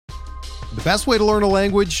The best way to learn a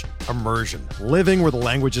language? Immersion. Living where the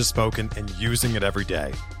language is spoken and using it every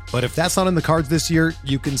day. But if that's not in the cards this year,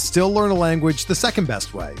 you can still learn a language the second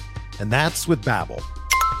best way, and that's with Babbel.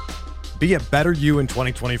 Be a better you in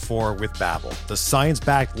 2024 with Babbel, the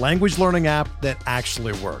science-backed language learning app that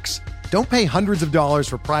actually works. Don't pay hundreds of dollars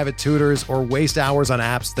for private tutors or waste hours on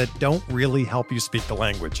apps that don't really help you speak the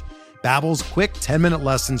language. Babbel's quick 10-minute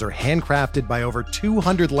lessons are handcrafted by over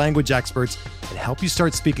 200 language experts and help you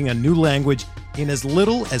start speaking a new language in as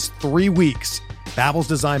little as 3 weeks. Babbel's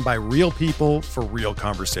designed by real people for real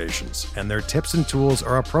conversations, and their tips and tools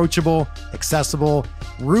are approachable, accessible,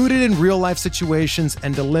 rooted in real-life situations,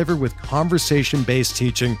 and delivered with conversation-based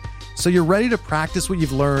teaching, so you're ready to practice what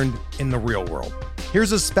you've learned in the real world.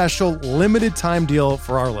 Here's a special limited-time deal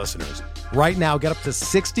for our listeners. Right now, get up to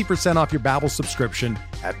 60% off your Babbel subscription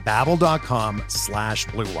at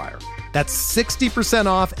babbel.com/Blue Wire. That's 60%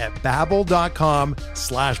 off at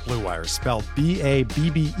babbel.com/Blue Wire, spelled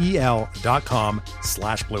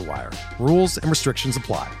BABBEL.com/Blue Wire. Rules and restrictions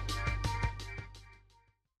apply.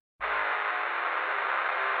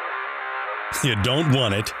 You don't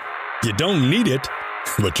want it. You don't need it,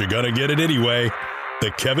 but you're going to get it anyway.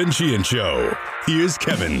 The Kevin Sheehan Show. Here's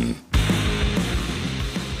Kevin.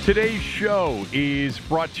 Today's show is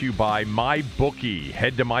brought to you by MyBookie.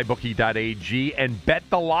 Head to mybookie.ag and bet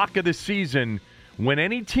the lock of the season. When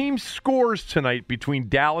any team scores tonight between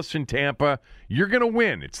Dallas and Tampa, you're going to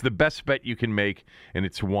win. It's the best bet you can make, and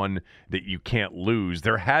it's one that you can't lose.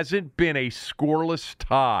 There hasn't been a scoreless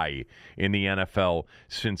tie in the NFL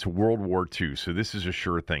since World War II, so this is a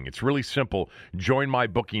sure thing. It's really simple. Join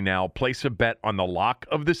MyBookie now. Place a bet on the lock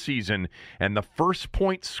of the season, and the first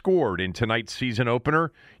point scored in tonight's season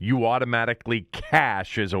opener, you automatically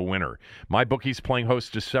cash as a winner. MyBookie's playing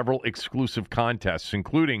host to several exclusive contests,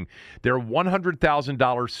 including their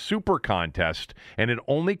 $100,000 Super Contest, and it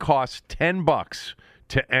only costs $10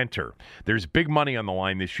 to enter. There's big money on the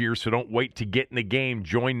line this year, so don't wait to get in the game.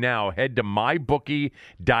 Join now. Head to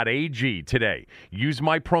mybookie.ag today. Use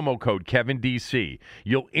my promo code KevinDC.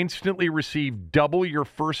 You'll instantly receive double your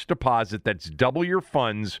first deposit. That's double your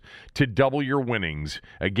funds to double your winnings.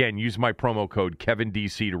 Again, use my promo code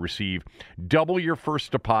KevinDC to receive double your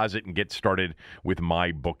first deposit and get started with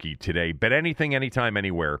MyBookie today. Bet anything, anytime,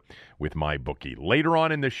 anywhere with MyBookie. Later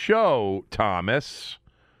on in the show, Thomas...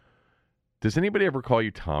 Does anybody ever call you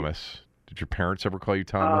Thomas? Did your parents ever call you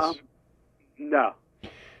Thomas? No.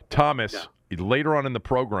 Thomas, later on in the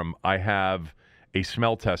program, I have a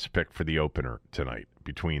smell test pick for the opener tonight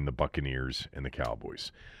between the Buccaneers and the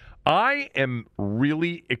Cowboys. I am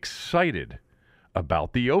really excited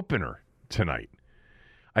about the opener tonight.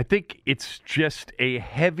 I think it's just a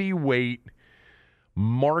heavyweight,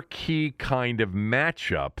 marquee kind of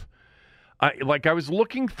matchup. I was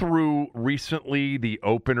looking through recently the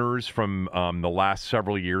openers from the last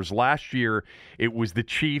several years. Last year, it was the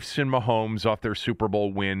Chiefs and Mahomes off their Super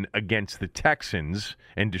Bowl win against the Texans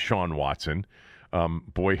and Deshaun Watson.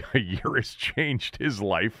 Boy, a year has changed his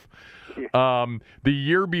life. The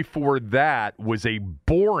year before that was a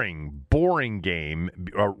boring game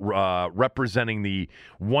representing the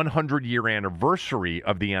 100-year anniversary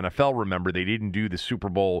of the NFL. Remember, they didn't do the Super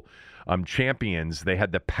Bowl champions. They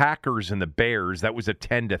had the Packers and the Bears. That was a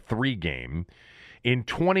 10-3 game. In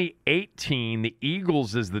 2018, the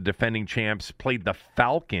Eagles, as the defending champs, played the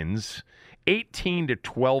Falcons.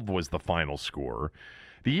 18-12 was the final score.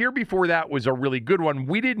 The year before that was a really good one.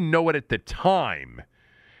 We didn't know it at the time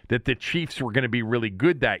that the Chiefs were going to be really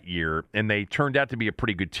good that year, and they turned out to be a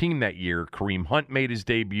pretty good team that year. Kareem Hunt made his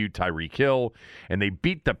debut, Tyreek Hill, and they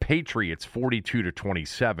beat the Patriots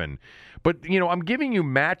 42-27. But, I'm giving you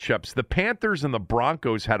matchups. The Panthers and the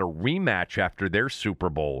Broncos had a rematch after their Super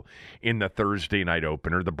Bowl in the Thursday night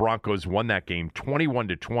opener. The Broncos won that game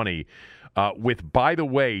 21-20 with, by the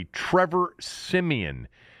way, Trevor Siemian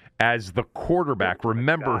as the quarterback.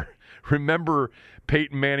 Remember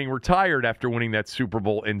Peyton Manning retired after winning that Super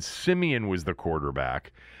Bowl, and Siemian was the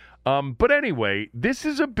quarterback. But anyway, this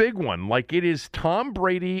is a big one. It is Tom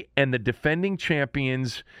Brady and the defending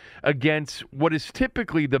champions against what is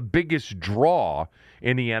typically the biggest draw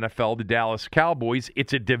in the NFL, the Dallas Cowboys.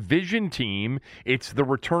 It's a division team. It's the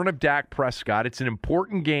return of Dak Prescott. It's an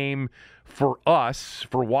important game for us,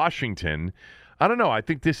 for Washington. I don't know. I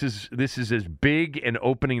think this is as big an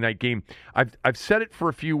opening night game. I've said it for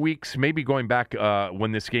a few weeks, maybe going back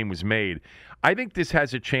when this game was made. I think this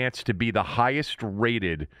has a chance to be the highest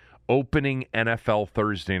rated opening NFL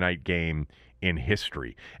Thursday night game in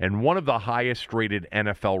history, and one of the highest rated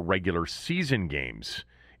NFL regular season games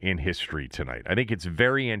in history tonight. I think it's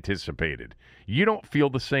very anticipated. You don't feel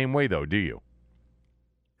the same way, though, do you?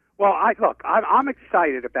 Well, I'm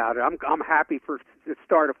excited about it. I'm happy for the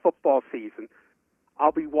start of football season.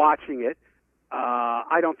 I'll be watching it.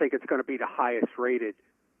 I don't think it's going to be the highest rated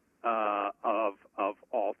of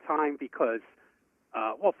all time because,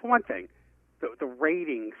 well, for one thing, the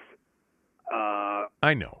ratings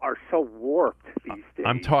I know are so warped these days.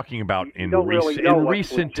 I'm talking about in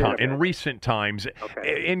recent times,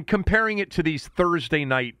 okay. in comparing it to these Thursday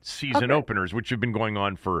night season openers, which have been going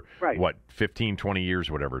on for, 15, 20 years,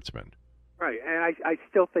 whatever it's been. Right, and I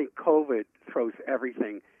still think COVID throws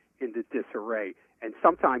everything into disarray. And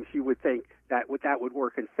sometimes you would think that would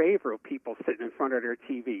work in favor of people sitting in front of their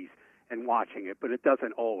TVs and watching it, but it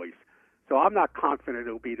doesn't always. So I'm not confident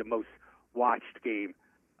it'll be the most watched game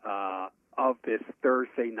of this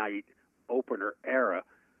Thursday night opener era.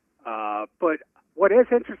 But what is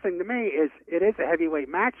interesting to me is it is a heavyweight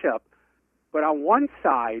matchup, but on one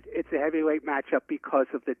side it's a heavyweight matchup because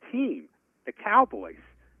of the team, the Cowboys.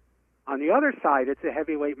 On the other side, it's a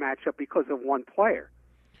heavyweight matchup because of one player,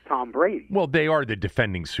 Tom Brady. Well, they are the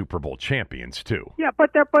defending Super Bowl champions too. Yeah,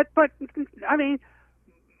 but I mean,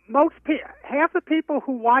 half the people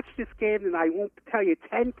who watch this game tonight won't tell you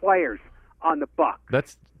 10 players on the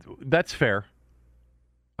Bucs. That's fair.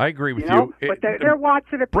 I agree with you. But they're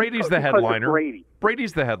watching it. Brady's the headliner. Brady.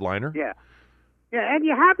 Brady's the headliner. Yeah, and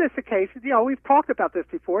you have this occasion. We've talked about this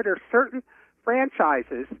before. There are certain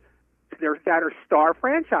franchises that are star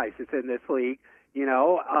franchises in this league.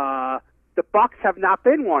 The Bucs have not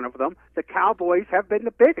been one of them. The Cowboys have been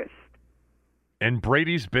the biggest. And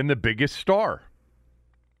Brady's been the biggest star.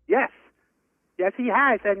 Yes, he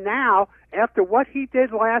has. And now, after what he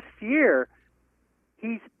did last year,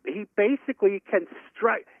 he basically can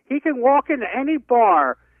strike. He can walk into any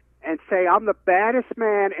bar and say, "I'm the baddest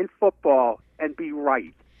man in football," and be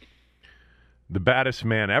right. The baddest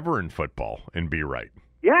man ever in football, and be right.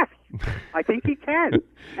 Yes, I think he can.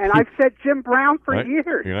 And I've said Jim Brown for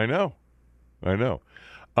years. I know.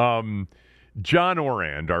 John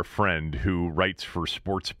Orand, our friend who writes for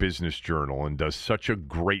Sports Business Journal and does such a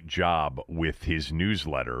great job with his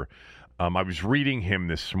newsletter, I was reading him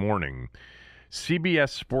this morning.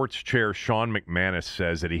 CBS Sports Chair Sean McManus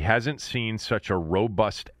says that he hasn't seen such a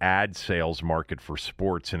robust ad sales market for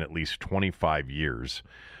sports in at least 25 years.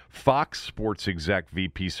 Fox Sports exec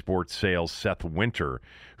VP Sports Sales Seth Winter,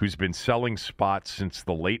 who's been selling spots since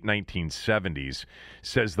the late 1970s,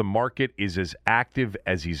 says the market is as active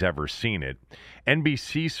as he's ever seen it.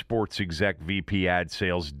 NBC Sports exec VP Ad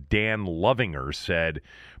Sales Dan Lovinger said,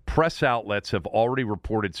 press outlets have already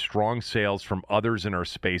reported strong sales from others in our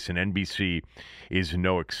space, and NBC is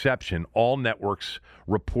no exception. All networks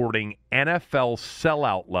reporting NFL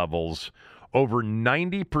sellout levels over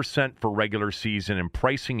 90% for regular season and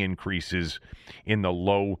pricing increases in the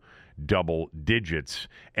low double digits.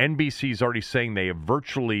 NBC's already saying they have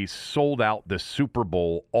virtually sold out the Super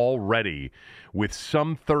Bowl already, with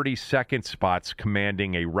some 30-second spots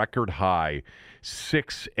commanding a record high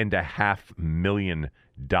 $6.5 million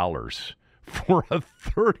for a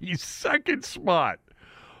 30-second spot.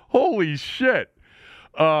 Holy shit.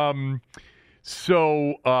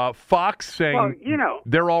 So Fox saying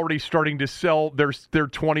they're already starting to sell their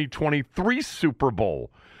 2023 Super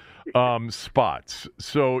Bowl spots.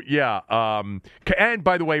 So and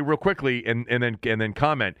by the way, real quickly, and then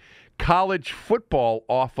comment. College football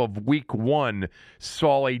off of week 1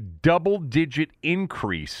 saw a double-digit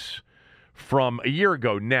increase from a year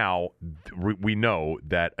ago. Now, we know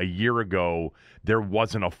that a year ago there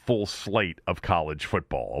wasn't a full slate of college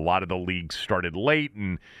football. A lot of the leagues started late,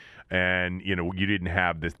 and you didn't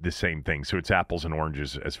have the same thing. So it's apples and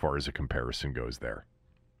oranges as far as a comparison goes there.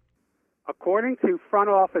 According to Front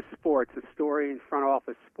Office Sports, a story in Front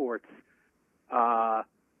Office Sports,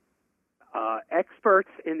 experts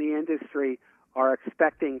in the industry are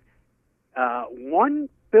expecting $1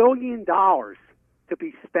 billion to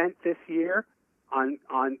be spent this year on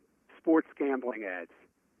sports gambling ads.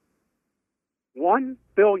 $1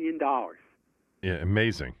 billion. Yeah,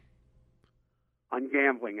 amazing. On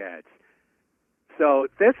gambling ads. So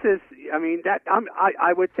this is,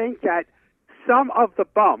 I would think that some of the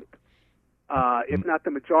bump, if not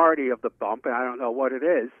the majority of the bump, and I don't know what it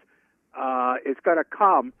is going to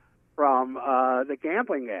come from the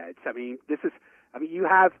gambling ads. You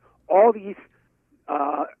have all these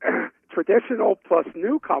traditional plus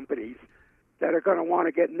new companies that are going to want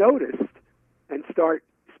to get noticed and start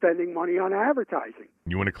spending money on advertising.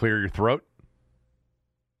 You want to clear your throat?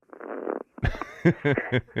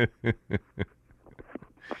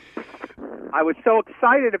 I was so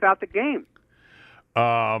excited about the game.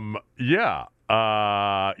 You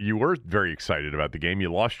were very excited about the game.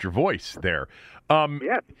 You lost your voice there.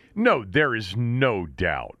 Yes. No, there is no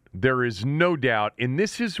doubt There is no doubt, and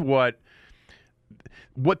this is what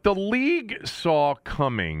the league saw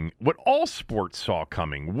coming, what all sports saw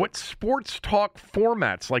coming, what sports talk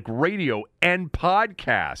formats like radio and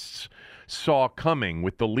podcasts saw coming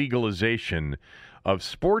with the legalization of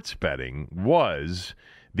sports betting was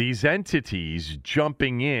these entities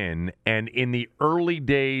jumping in and in the early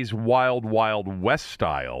days, Wild Wild West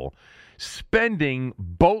style, spending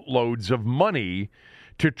boatloads of money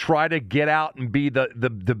to try to get out and be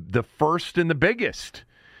the first and the biggest.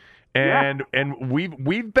 And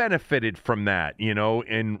we've benefited from that,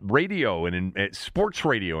 in radio and in sports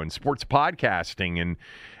radio and sports podcasting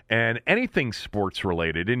and anything sports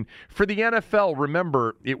related. And for the NFL,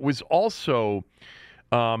 remember, it was also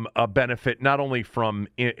a benefit not only from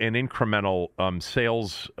an incremental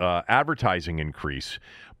sales advertising increase,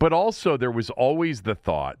 but also there was always the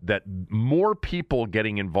thought that more people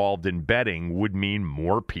getting involved in betting would mean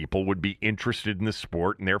more people would be interested in the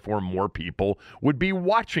sport, and therefore more people would be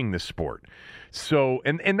watching the sport. So,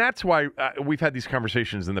 and that's why we've had these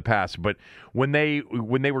conversations in the past. But when they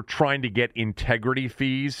were trying to get integrity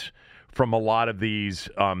fees from a lot of these,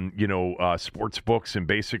 sports books and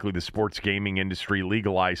basically the sports gaming industry,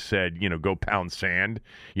 legalized said, go pound sand.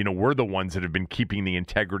 We're the ones that have been keeping the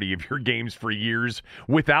integrity of your games for years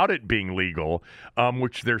without it being legal,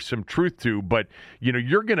 which there's some truth to. But,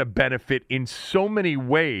 you're going to benefit in so many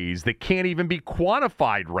ways that can't even be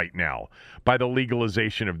quantified right now by the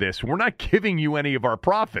legalization of this. We're not giving you any of our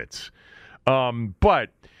profits. But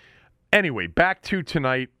anyway, back to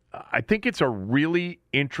tonight. I think it's a really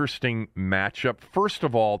interesting matchup. First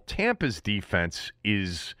of all, Tampa's defense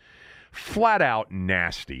is flat out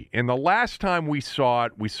nasty. And the last time we saw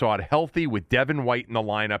it healthy with Devin White in the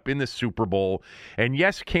lineup in the Super Bowl. And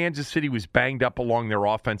yes, Kansas City was banged up along their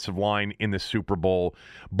offensive line in the Super Bowl,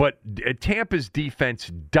 but Tampa's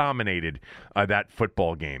defense dominated that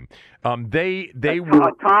football game. They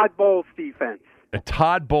were Todd Bowles' defense.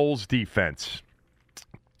 Todd Bowles' defense.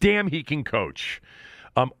 Damn, he can coach.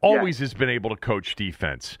 Always has been able to coach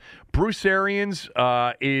defense. Bruce Arians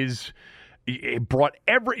brought they're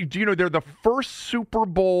the first Super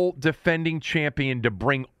Bowl defending champion to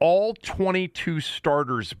bring all 22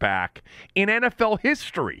 starters back in NFL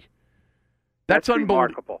history. That's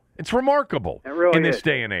unbelievable. It's remarkable in this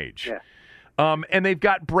day and age. Yeah. And they've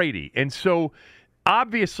got Brady. And so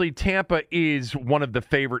obviously Tampa is one of the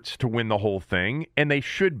favorites to win the whole thing, and they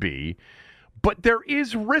should be. But there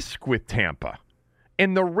is risk with Tampa.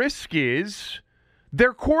 And the risk is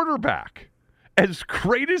their quarterback. As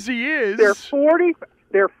great as he is, their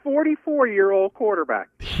 44-year-old quarterback.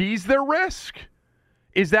 He's their risk.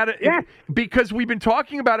 Is that because we've been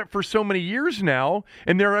talking about it for so many years now,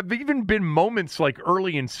 and there have even been moments like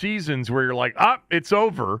early in seasons where you're like, it's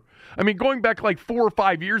over. I mean, going back like 4 or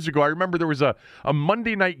 5 years ago, I remember there was a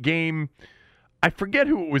Monday night game. I forget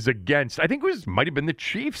who it was against. I think might have been the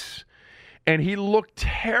Chiefs. And he looked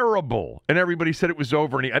terrible, and everybody said it was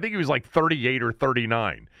over. And I think he was like 38 or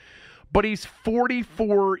 39. But he's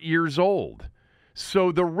 44 years old.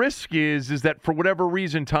 So the risk is that for whatever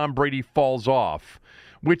reason, Tom Brady falls off,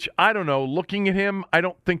 which I don't know. Looking at him, I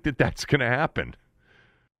don't think that's going to happen.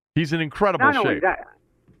 He's in incredible shape.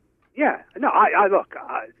 Look,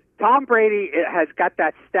 Tom Brady has got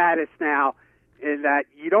that status now in that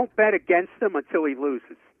you don't bet against him until he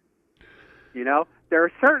loses. There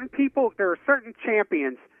are certain people, there are certain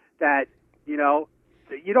champions that, you don't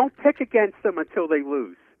pick against them until they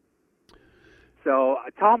lose. So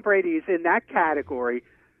Tom Brady is in that category.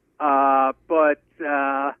 But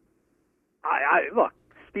look,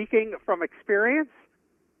 speaking from experience,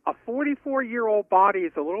 a 44-year-old body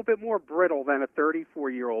is a little bit more brittle than a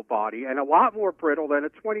 34-year-old body, and a lot more brittle than a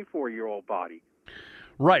 24-year-old body.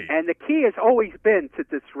 Right. And the key has always been to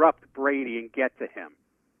disrupt Brady and get to him.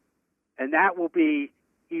 And that will be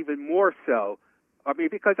even more so. I mean,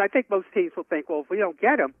 because I think most teams will think, well, if we don't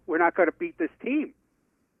get him, we're not going to beat this team.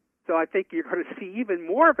 So I think you're going to see even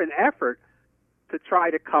more of an effort to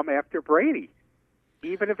try to come after Brady,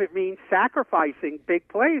 even if it means sacrificing big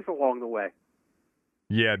plays along the way.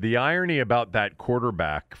 Yeah, the irony about that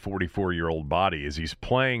quarterback, 44-year-old body, is he's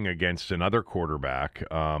playing against another quarterback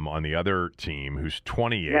on the other team who's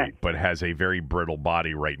 28, but has a very brittle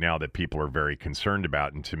body right now that people are very concerned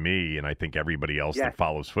about. And to me, and I think everybody else that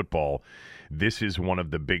follows football, this is one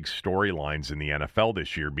of the big storylines in the NFL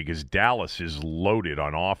this year because Dallas is loaded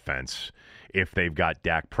on offense if they've got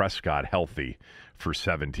Dak Prescott healthy for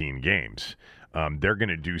 17 games. They're going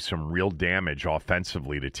to do some real damage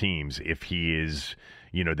offensively to teams if he is,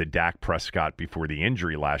 the Dak Prescott before the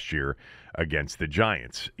injury last year against the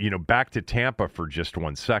Giants. Back to Tampa for just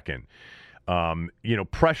 1 second.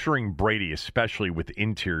 pressuring Brady, especially with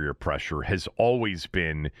interior pressure, has always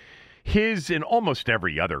been his and almost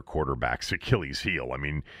every other quarterback's Achilles heel. I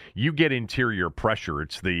mean, you get interior pressure.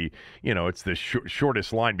 It's the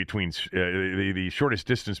shortest line between the shortest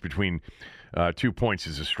distance between 2 points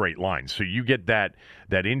is a straight line. So you get that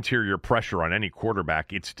interior pressure on any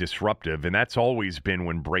quarterback. It's disruptive, and that's always been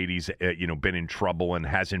when Brady's been in trouble and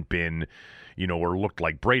hasn't been, or looked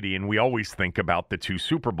like Brady. And we always think about the 2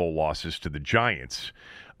 Super Bowl losses to the Giants.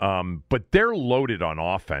 But they're loaded on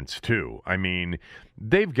offense, too. I mean,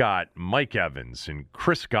 they've got Mike Evans and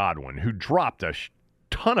Chris Godwin, who dropped a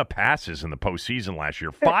ton of passes in the postseason last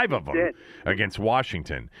year, 5 of them against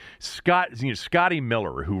Washington. Scotty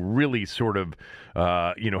Miller, who really sort of,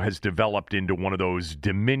 has developed into one of those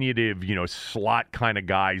diminutive, slot kind of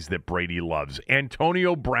guys that Brady loves.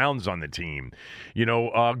 Antonio Brown's on the team.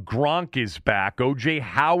 Gronk is back. O.J.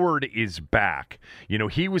 Howard is back.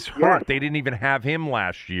 He was hurt. Yes. They didn't even have him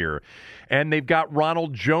last year. And they've got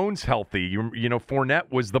Ronald Jones healthy.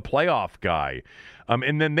 Fournette was the playoff guy.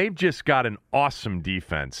 And then they've just got an awesome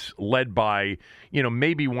defense led by,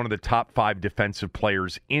 maybe one of the top 5 defensive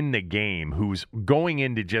players in the game, who's going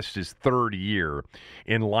into just his 3rd year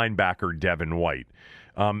in linebacker Devin White.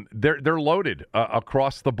 They're loaded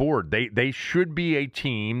across the board. They should be a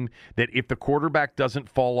team that, if the quarterback doesn't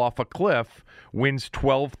fall off a cliff, wins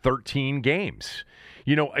 12, 13 games.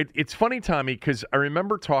 It's funny, Tommy, because I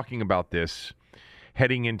remember talking about this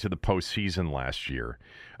heading into the postseason last year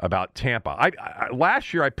about Tampa.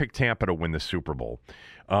 Last year I picked Tampa to win the Super Bowl,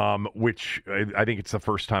 which I think it's the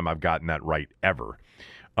first time I've gotten that right ever.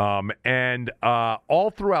 And all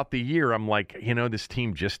throughout the year, I'm like, this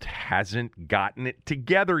team just hasn't gotten it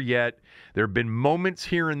together yet. There have been moments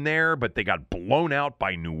here and there, but they got blown out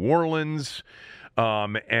by New Orleans.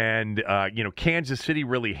 Kansas City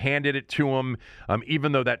really handed it to them,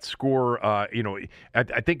 even though that score, I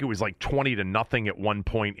think it was like 20-0 at one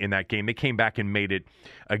point in that game. They came back and made it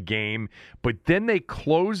a game. But then they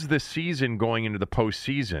closed the season going into the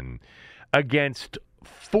postseason against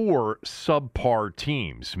 4 subpar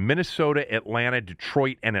teams: Minnesota, Atlanta,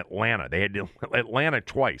 Detroit, and Atlanta. They had Atlanta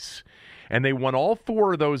twice. And they won all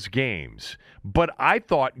 4 of those games. But I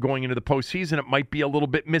thought going into the postseason it might be a little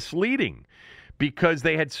bit misleading, because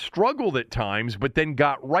they had struggled at times, but then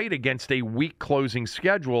got right against a weak closing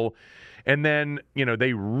schedule. And then,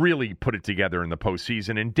 they really put it together in the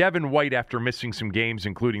postseason. And Devin White, after missing some games,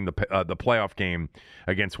 including the playoff game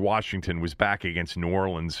against Washington, was back against New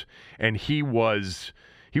Orleans. And he was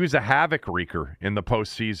a havoc wreaker in the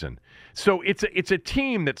postseason. So it's a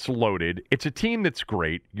team that's loaded. It's a team that's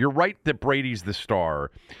great. You're right that Brady's the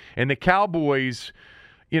star. And the Cowboys,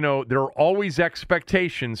 there are always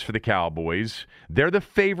expectations for the Cowboys. They're the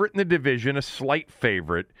favorite in the division, a slight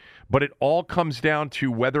favorite, but it all comes down to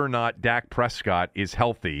whether or not Dak Prescott is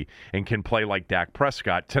healthy and can play like Dak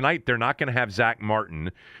Prescott. Tonight, they're not going to have Zach Martin,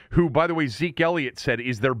 who, by the way, Zeke Elliott said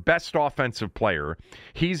is their best offensive player.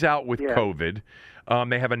 He's out with COVID.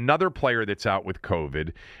 They have another player that's out with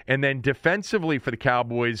COVID. And then defensively for the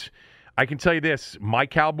Cowboys, I can tell you this, my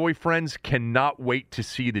Cowboy friends cannot wait to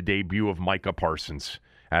see the debut of Micah Parsons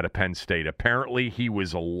out of Penn State. Apparently, he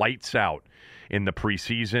was lights out in the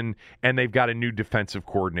preseason, and they've got a new defensive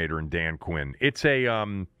coordinator in Dan Quinn. It's a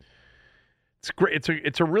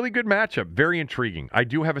really good matchup, very intriguing. I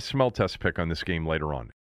do have a smell test pick on this game later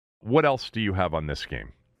on. What else do you have on this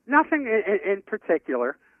game? Nothing in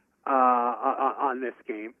particular on this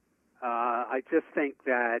game. I just think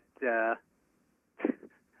that the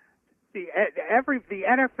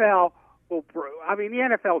NFL will. I mean, the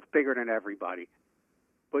NFL is bigger than everybody.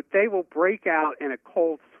 But they will break out in a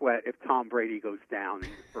cold sweat if Tom Brady goes down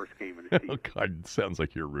in the first game of the season. Oh, God, it sounds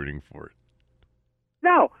like you're rooting for it.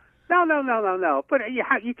 No. But you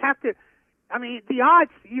have to, I mean, the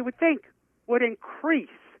odds, you would think, would increase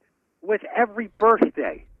with every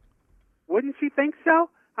birthday. Wouldn't you think so?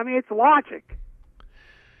 I mean, it's logic.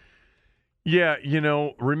 Yeah,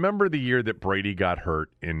 remember the year that Brady got hurt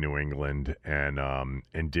in New England and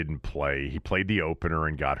didn't play? He played the opener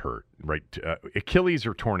and got hurt, right? Achilles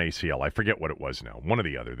or torn ACL, I forget what it was now. One or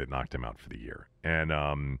the other that knocked him out for the year.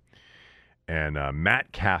 And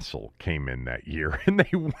Matt Castle came in that year, and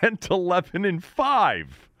they went 11-5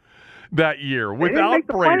 that year without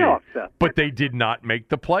Brady. Playoffs, but they did not make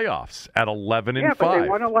the plaweoffs at 11-5. Yeah, but they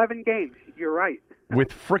won 11 games. You're right. With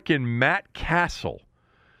frickin' Matt Castle.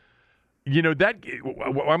 We're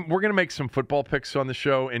going to make some football picks on the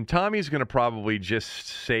show, and Tommy's going to probably just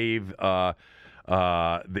save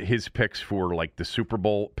his picks for like the Super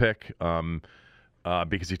Bowl pick.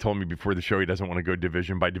 because he told me before the show he doesn't want to go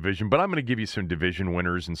division by division. But I'm going to give you some division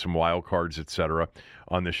winners and some wild cards, etc.,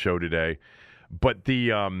 on the show today. But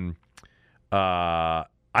I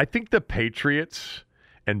think the Patriots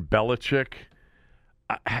and Belichick,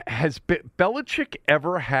 has Belichick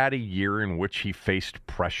ever had a year in which he faced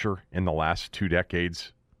pressure in the last 2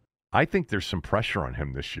 decades? I think there's some pressure on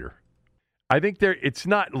him this year. I think there's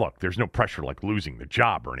no pressure like losing the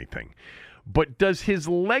job or anything. But does his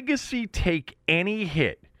legacy take any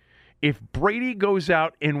hit if Brady goes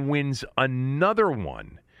out and wins another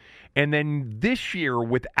one? And then this year,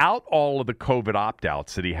 without all of the COVID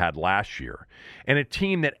opt-outs that he had last year, and a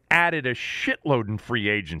team that added a shitload in free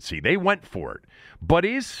agency, they went for it, but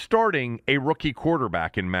is starting a rookie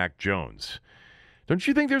quarterback in Mac Jones. Don't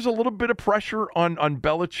you think there's a little bit of pressure on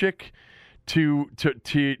Belichick to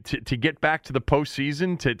get back to the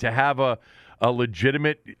postseason, to have a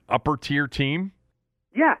legitimate upper-tier team?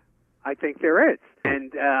 Yeah, I think there is.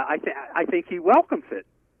 And I think he welcomes it.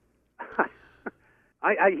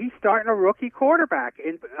 He's starting a rookie quarterback.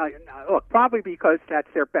 And look, probably because that's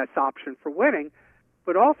their best option for winning,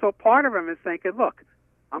 but also part of him is thinking, look,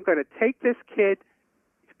 I'm going to take this kid,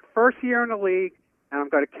 first year in the league, and I'm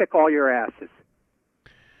going to kick all your asses.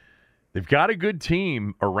 They've got a good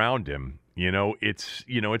team around him.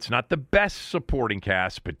 It's not the best supporting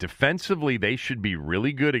cast, but defensively they should be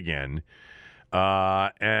really good again.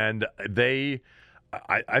 And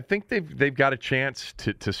I think they've got a chance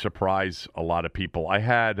to surprise a lot of people. I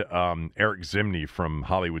had Eric Zimney from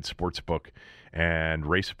Hollywood Sportsbook and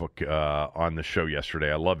Racebook on the show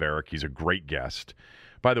yesterday. I love Eric. He's a great guest.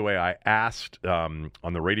 By the way, I asked on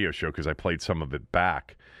the radio show, because I played some of it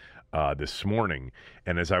back this morning,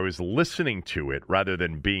 and as I was listening to it rather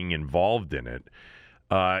than being involved in it,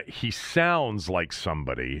 he sounds like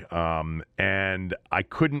somebody, and I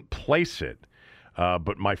couldn't place it.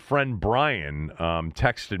 But my friend Brian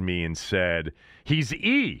texted me and said, he's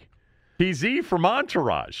E. He's E from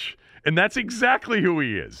Entourage. And that's exactly who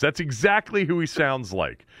he is. That's exactly who he sounds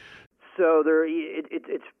like. So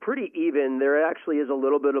it's pretty even. There actually is a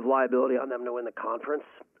little bit of liability on them to win the conference.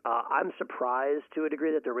 I'm surprised to a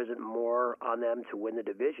degree that there isn't more on them to win the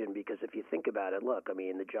division, because if you think about it, look, I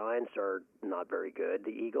mean, the Giants are not very good.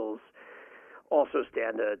 The Eagles also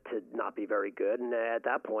stand to not be very good. And at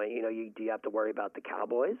that point, do you have to worry about the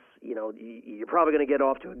Cowboys? You're probably going to get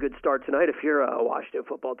off to a good start tonight if you're a Washington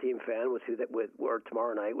football team fan or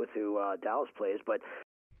tomorrow night with who Dallas plays. But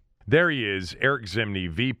there he is, Eric Zimney,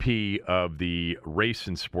 VP of the Race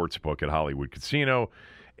and Sportsbook at Hollywood Casino,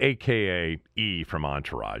 a.k.a. E from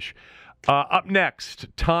Entourage. Up next,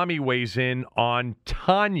 Tommy weighs in on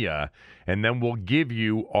Tanya, and then we'll give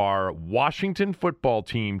you our Washington football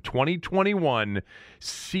team 2021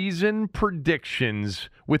 season predictions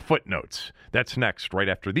with footnotes. That's next, right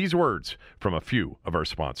after these words from a few of our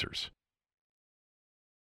sponsors.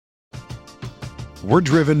 We're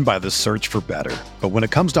driven by the search for better. But when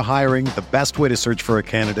it comes to hiring, the best way to search for a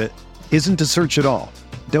candidate isn't to search at all.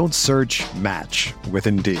 Don't search, match with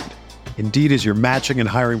Indeed. Indeed is your matching and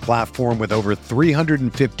hiring platform with over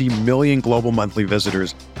 350 million global monthly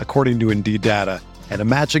visitors, according to Indeed data, and a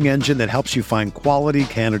matching engine that helps you find quality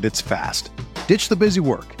candidates fast. Ditch the busy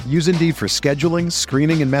work. Use Indeed for scheduling,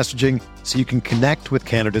 screening, and messaging so you can connect with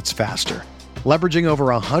candidates faster. Leveraging over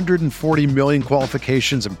 140 million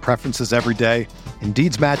qualifications and preferences every day,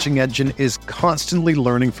 Indeed's matching engine is constantly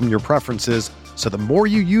learning from your preferences, so the more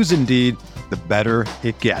you use Indeed, the better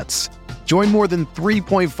it gets. Join more than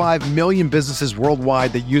 3.5 million businesses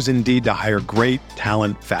worldwide that use Indeed to hire great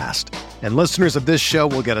talent fast. And listeners of this show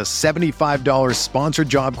will get a $75 sponsored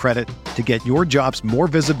job credit to get your jobs more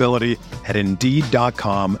visibility at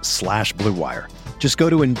Indeed.com/Blue Wire. Just go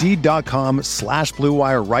to Indeed.com/Blue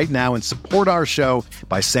Wire right now and support our show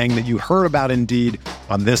by saying that you heard about Indeed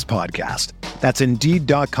on this podcast. That's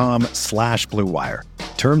Indeed.com/Blue Wire.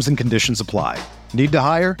 Terms and conditions apply. Need to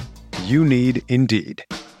hire? You need Indeed.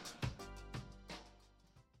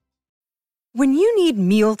 When you need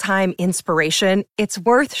mealtime inspiration, it's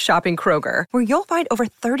worth shopping Kroger, where you'll find over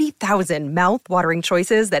 30,000 mouth-watering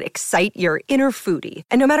choices that excite your inner foodie.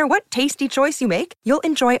 And no matter what tasty choice you make, you'll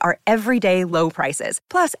enjoy our everyday low prices,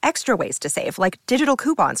 plus extra ways to save, like digital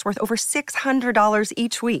coupons worth over $600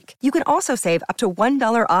 each week. You can also save up to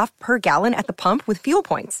 $1 off per gallon at the pump with fuel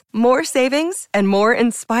points. More savings and more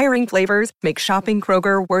inspiring flavors make shopping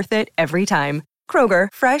Kroger worth it every time. Kroger,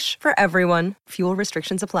 fresh for everyone. Fuel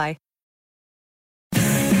restrictions apply.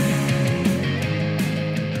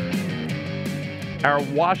 Our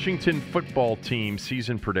Washington football team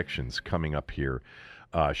season predictions coming up here.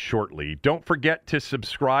 shortly. Don't forget to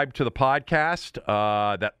subscribe to the podcast.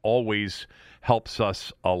 That always helps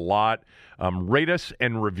us a lot. Rate us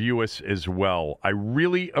and review us as well. I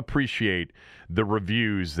really appreciate the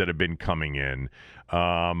reviews that have been coming in.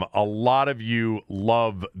 A lot of you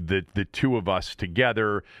love the two of us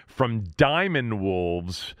together, from Diamond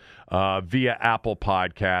Wolves via Apple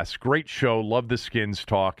Podcasts. Great show. Love the Skins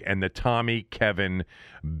talk and the Tommy Kevin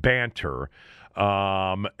banter.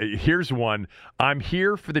 Here's one. I'm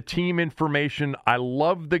here for the team information. I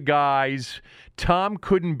love the guys. Tom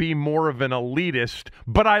couldn't be more of an elitist,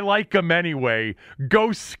 but I like him anyway.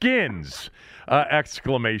 Go Skins!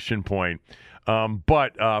 Exclamation point.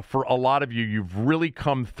 But for a lot of you, you've really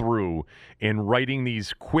come through in writing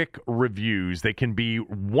these quick reviews. They can be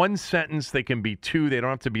one sentence, they can be two, they don't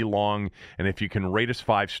have to be long. And if you can rate us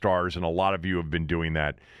 5 stars, and a lot of you have been doing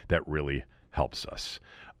that, that really helps us.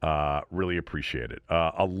 Really appreciate it.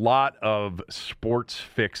 A lot of Sports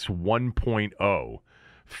Fix 1.0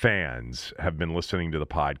 fans have been listening to the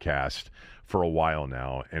podcast for a while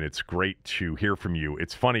now, and it's great to hear from you.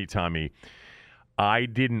 It's funny, Tommy, I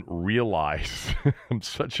didn't realize, I'm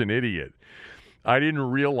such an idiot, I didn't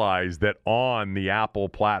realize that on the Apple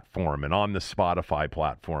platform and on the Spotify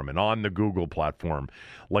platform and on the Google platform,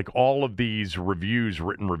 like all of these reviews,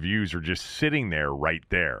 written reviews, are just sitting there right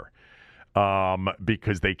there.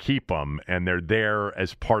 Because they keep them and they're there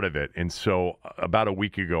as part of it. And so about a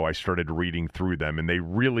week ago, I started reading through them, and they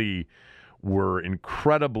really were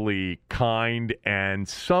incredibly kind, and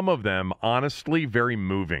some of them, honestly, very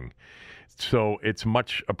moving. So it's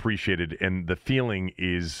much appreciated, and the feeling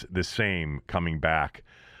is the same coming back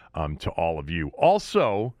to all of you.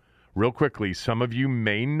 Also, real quickly, some of you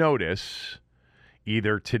may notice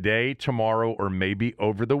either today, tomorrow, or maybe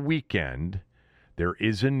over the weekend, there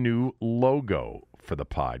is a new logo for the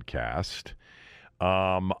podcast.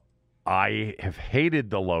 I have hated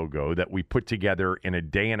the logo that we put together in a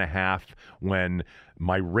day and a half when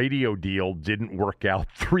my radio deal didn't work out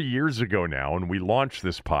 3 years ago now, and we launched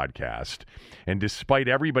this podcast. And despite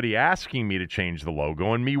everybody asking me to change the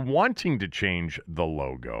logo and me wanting to change the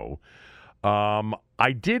logo,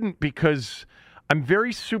 I didn't, because I'm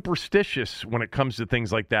very superstitious when it comes to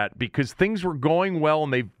things like that, because things were going well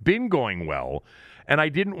and they've been going well, and I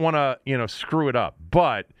didn't want to, screw it up.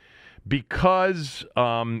 But because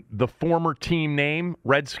the former team name,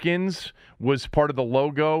 Redskins, was part of the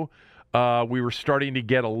logo, we were starting to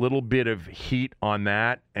get a little bit of heat on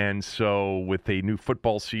that. And so with a new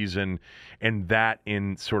football season and that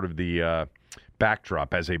in sort of the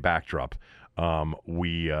backdrop,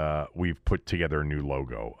 we've put together a new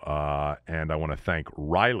logo. And I want to thank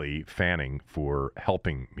Riley Fanning for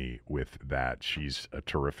helping me with that. She's a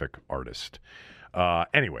terrific artist.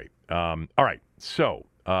 Anyway, all right. So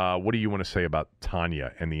what do you want to say about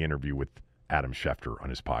Tanya and the interview with Adam Schefter on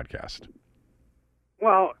his podcast?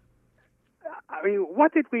 Well, I mean,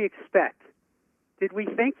 what did we expect? Did we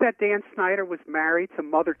think that Dan Snyder was married to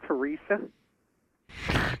Mother Teresa?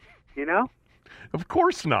 Of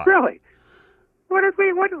course not. Really?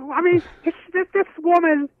 This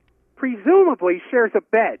woman presumably shares a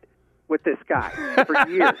bed with this guy for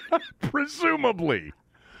years. Presumably.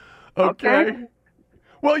 Okay. Okay.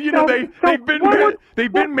 Well,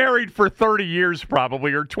 they've been married for 30 years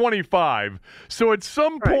probably, or 25. So at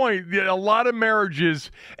some point, a lot of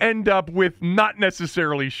marriages end up with not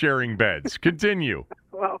necessarily sharing beds. Continue.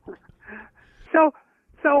 Well, so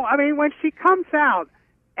I mean, when she comes out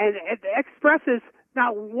and expresses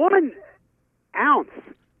not 1 ounce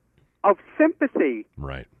of sympathy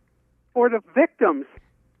for the victims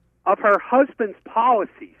of her husband's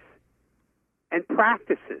policies and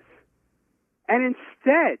practices, and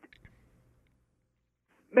instead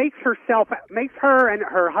makes her and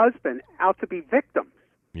her husband out to be victims.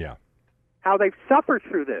 Yeah. How they've suffered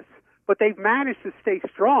through this, but they've managed to stay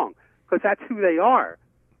strong because that's who they are.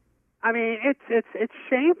 I mean, it's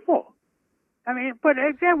shameful. I mean, but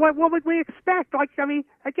again, what would we expect?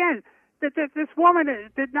 This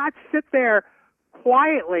woman did not sit there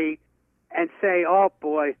quietly and say, "Oh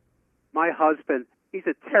boy, my husband, he's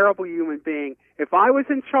a terrible human being. If I was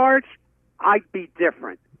in charge, I'd be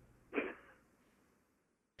different."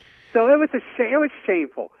 So it was it was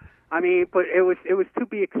shameful. I mean, but it was to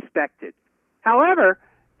be expected. However,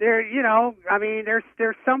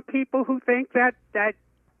 there's some people who think that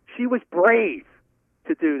she was brave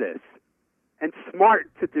to do this and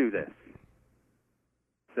smart to do this.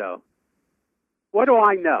 So, what do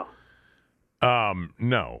I know?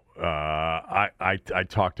 No. I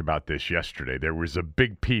talked about this yesterday. There was a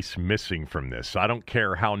big piece missing from this. I don't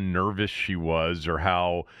care how nervous she was or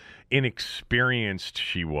how inexperienced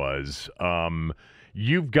she was.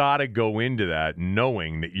 you've got to go into that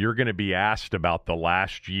knowing that you're going to be asked about the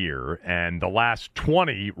last year and the last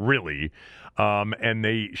 20, really, and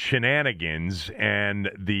the shenanigans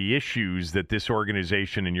and the issues that this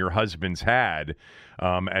organization and your husband's had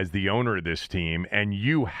as the owner of this team. And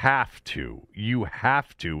you have to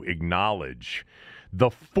acknowledge the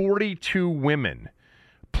 42 women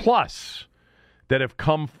plus that have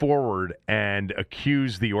come forward and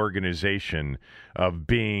accused the organization of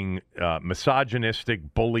being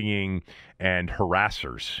misogynistic, bullying, and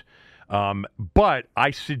harassers. But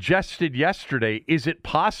I suggested yesterday, is it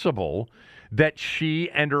possible that she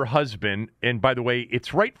and her husband, and by the way,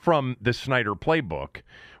 it's right from the Snyder playbook,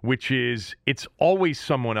 which is it's always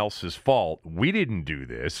someone else's fault. We didn't do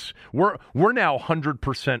this. We're now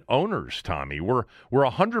 100% owners, Tommy. We're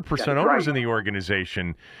 100% owners in the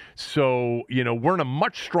organization. So, we're in a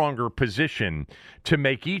much stronger position to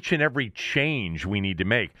make each and every change we need to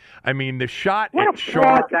make. I mean, the shot what at a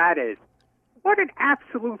fraud that is. What an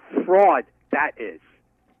absolute fraud that is.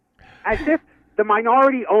 As if the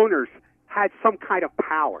minority owners had some kind of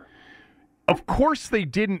power. Of course they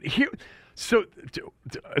didn't. So there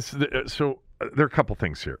are a couple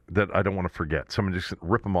things here that I don't want to forget. So I'm just going to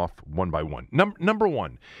rip them off one by one. Number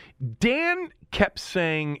one, Dan kept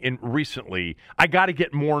saying recently, I got to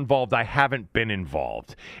get more involved. I haven't been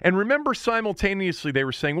involved. And remember, simultaneously, they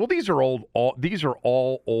were saying, well, these are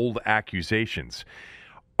all old accusations.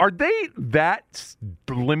 Are they that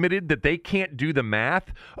limited that they can't do the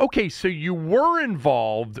math? Okay, so you were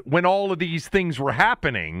involved when all of these things were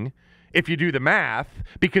happening, if you do the math,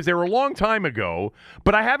 because they were a long time ago,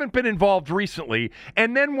 but I haven't been involved recently.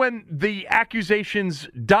 And then when the accusations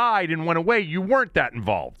died and went away, you weren't that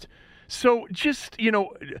involved. So just,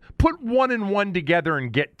 put one and one together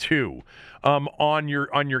and get two on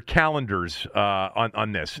your calendars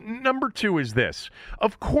on this. Number two is this.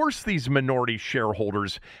 Of course, these minority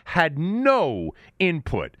shareholders had no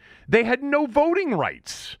input. They had no voting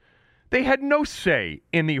rights. They had no say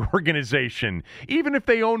in the organization, even if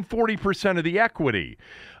they own 40% of the equity.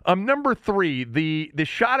 Number three, the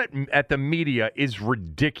shot at the media is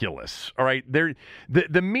ridiculous. All right,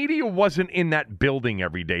 the media wasn't in that building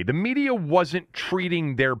every day. The media wasn't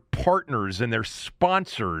treating their partners and their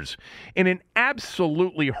sponsors in an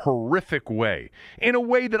absolutely horrific way. In a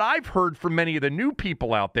way that I've heard from many of the new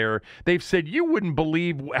people out there. They've said you wouldn't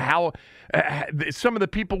believe how some of the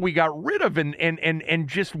people we got rid of and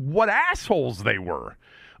just what assholes they were.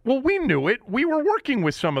 Well, we knew it. We were working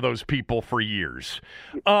with some of those people for years.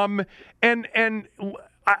 And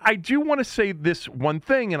I do want to say this one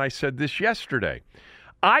thing, and I said this yesterday.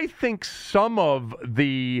 I think some of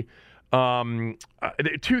the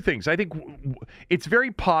two things. I think it's very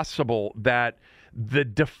possible that the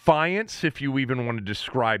defiance, if you even want to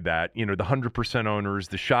describe that, the 100% owners,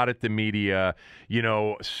 the shot at the media,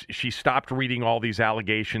 she stopped reading all these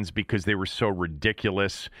allegations because they were so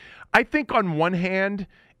ridiculous. I think on one hand,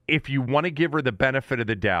 if you want to give her the benefit of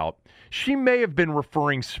the doubt, she may have been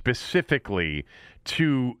referring specifically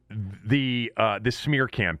to the smear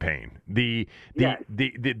campaign, the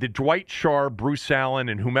Dwight Scharr, Bruce Allen,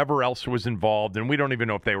 and whomever else was involved, and we don't even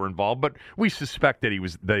know if they were involved, but we suspect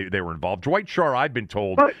that they were involved. Dwight Scharr, I've been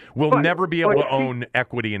told, will never be able to own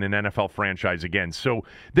equity in an NFL franchise again. So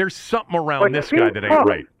there's something around this guy that ain't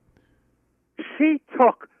right. She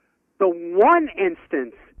took the one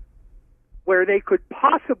instance where they could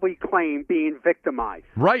possibly claim being victimized.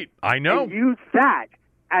 Right, I know. And use that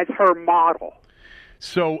as her model.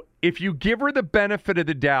 So if you give her the benefit of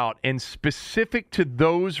the doubt and specific to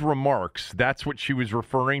those remarks, that's what she was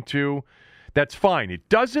referring to, that's fine. It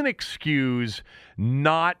doesn't excuse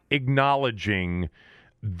not acknowledging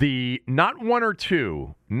the, not one or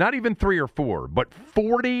two, not even three or four, but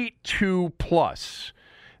 42 plus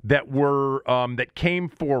that were that came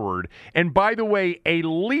forward. And by the way, a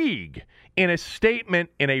league in a statement,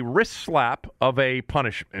 in a wrist slap of a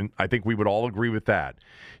punishment, I think we would all agree with that,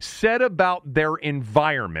 said about their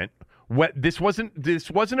environment. This wasn't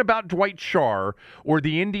about Dwight Scharr or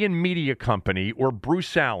the Indian Media Company or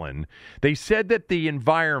Bruce Allen. They said that the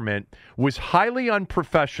environment was highly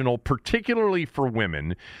unprofessional, particularly for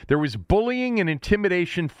women. There was bullying and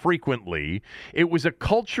intimidation frequently. It was a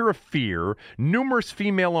culture of fear. Numerous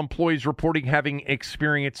female employees reporting having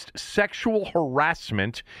experienced sexual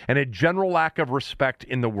harassment and a general lack of respect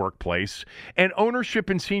in the workplace. And ownership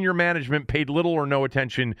and senior management paid little or no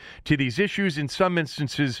attention to these issues. In some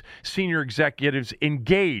instances, senior executives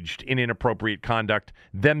engaged in inappropriate conduct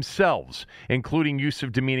themselves, including use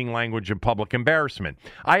of demeaning language and public embarrassment.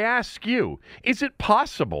 I ask you, is it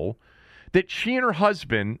possible that she and her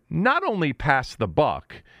husband not only passed the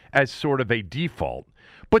buck as sort of a default,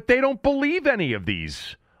 But they don't believe any of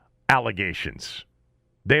these allegations.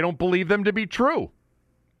 They don't believe them to be true.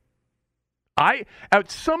 At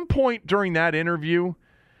some point during that interview,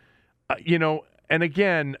 and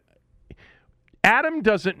again, Adam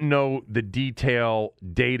doesn't know the detail,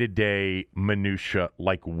 day-to-day minutia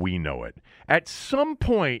like we know it. At some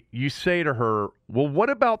point, you say to her, well, what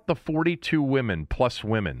about the 42 women plus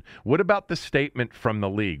women? What about the statement from the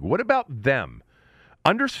league? What about them?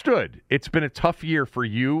 Understood. It's been a tough year for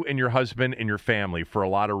you and your husband and your family for a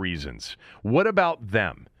lot of reasons. What about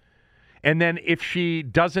them? And then if she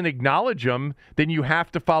doesn't acknowledge them, then you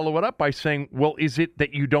have to follow it up by saying, well, is it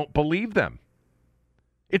that you don't believe them?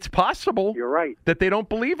 It's possible. You're right. That they don't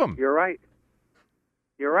believe them. You're right.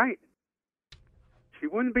 You're right. She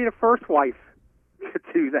wouldn't be the first wife to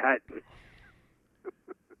do that.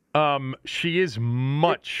 She is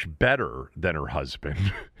much better than her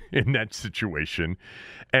husband in that situation,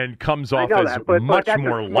 and comes off as much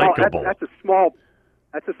more likable. That's a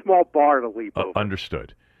small bar to leap over.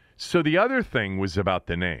 Understood. So the other thing was about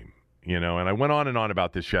the name, and I went on and on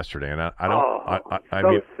about this yesterday, and I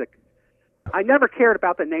mean, sick. I never cared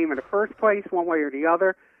about the name in the first place, one way or the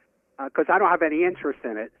other, because I don't have any interest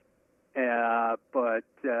in it. But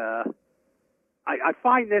I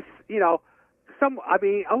find this,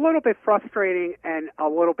 a little bit frustrating and a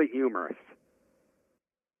little bit humorous.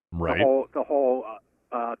 Right. The whole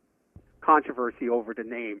controversy over the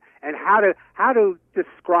name and how to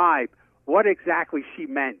describe what exactly she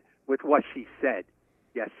meant with what she said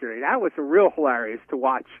yesterday. That was real hilarious to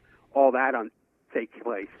watch all that take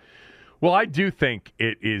place. Well, I do think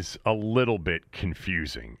it is a little bit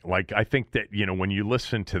confusing. Like, I think that, when you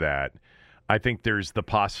listen to that, I think there's the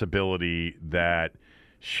possibility that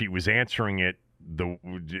she was answering it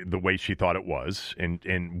the way she thought it was.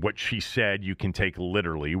 And what she said you can take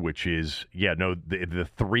literally, which is, the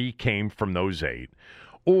 3 came from those 8.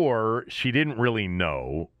 Or she didn't really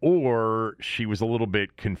know, or she was a little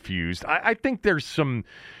bit confused. I think there's some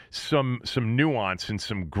nuance and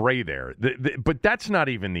some gray there. But that's not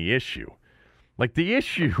even the issue. Like, the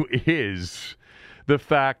issue is the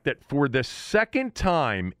fact that for the second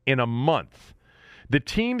time in a month, the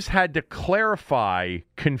teams had to clarify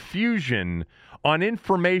confusion on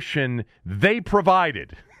information they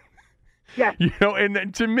provided. Yeah.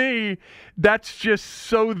 And to me, that's just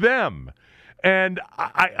so them. And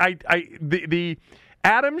the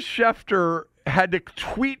Adam Schefter had to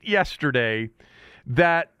tweet yesterday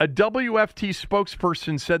that a WFT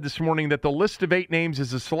spokesperson said this morning that the list of 8 names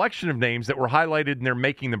is a selection of names that were highlighted in their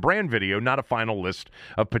Making the Brand video, not a final list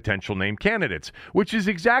of potential name candidates, which is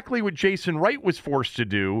exactly what Jason Wright was forced to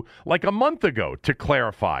do like a month ago to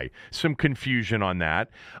clarify some confusion on that,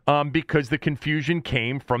 because the confusion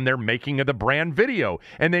came from their Making of the Brand video.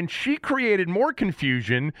 And then she created more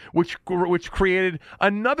confusion, which created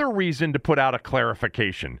another reason to put out a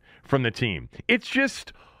clarification from the team. It's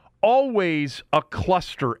just always a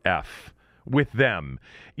cluster F with them.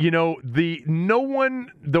 The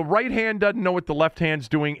right hand doesn't know what the left hand's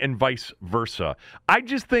doing and vice versa. I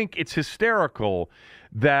just think it's hysterical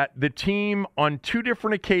that the team on 2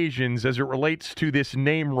 different occasions as it relates to this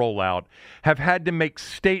name rollout have had to make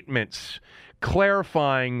statements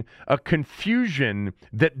clarifying a confusion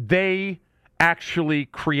that they actually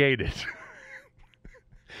created.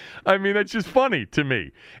 I mean, that's just funny to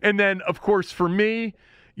me. And then, of course, for me,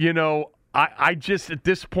 I just, at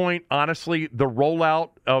this point, honestly, the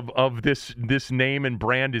rollout of this name and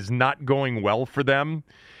brand is not going well for them.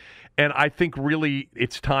 And I think really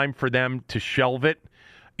it's time for them to shelve it.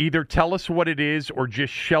 Either tell us what it is or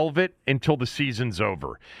just shelve it until the season's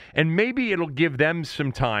over. And maybe it'll give them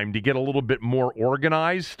some time to get a little bit more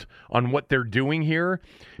organized on what they're doing here,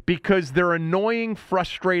 because they're annoying,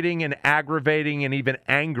 frustrating, and aggravating and even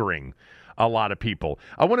angering a lot of people.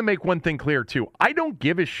 I want to make one thing clear, too. I don't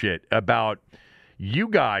give a shit about you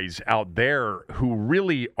guys out there who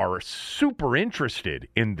really are super interested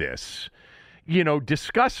in this,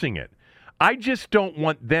 discussing it. I just don't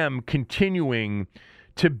want them continuing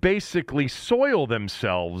to basically soil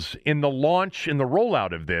themselves in the launch and the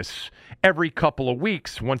rollout of this every couple of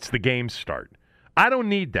weeks once the games start. I don't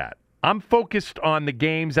need that. I'm focused on the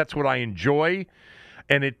games. That's what I enjoy.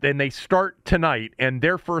 And they start tonight, and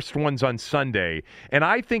their first one's on Sunday. And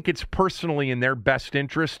I think it's personally in their best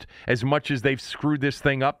interest, as much as they've screwed this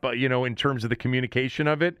thing up, in terms of the communication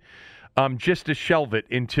of it, just to shelve it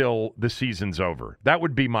until the season's over. That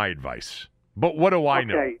would be my advice. But what do I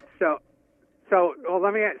know? Okay,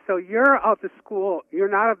 let me ask, so you're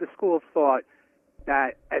not of the school of thought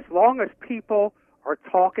that as long as people are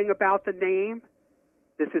talking about the name,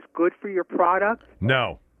 this is good for your product?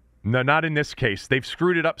 No, not in this case. They've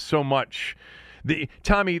screwed it up so much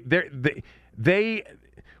Tommy, they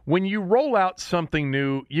when you roll out something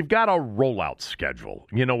new, you've got a rollout schedule,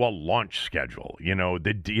 a launch schedule.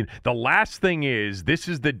 The last thing is, this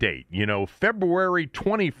is the date, February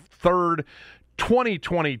 23rd,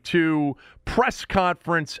 2022, press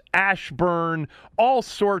conference, Ashburn, all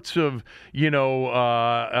sorts of,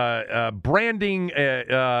 branding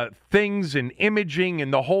things and imaging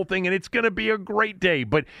and the whole thing, and it's going to be a great day.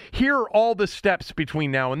 But here are all the steps between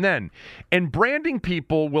now and then. And branding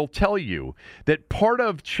people will tell you that part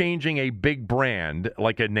of changing a big brand,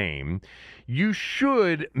 like a name, you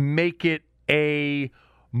should make it a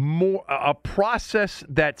process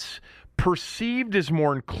that's perceived as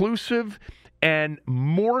more inclusive, and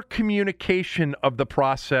more communication of the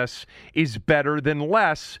process is better than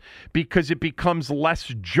less, because it becomes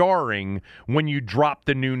less jarring when you drop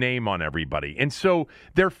the new name on everybody. And so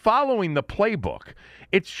they're following the playbook.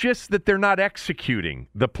 It's just that they're not executing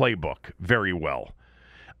the playbook very well.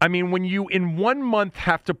 I mean, when you in 1 month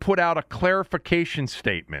have to put out a clarification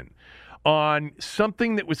statement on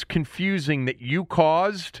something that was confusing that you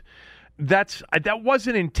caused, that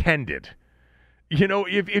wasn't intended.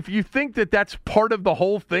 If you think that that's part of the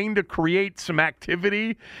whole thing to create some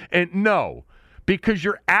activity, and no, because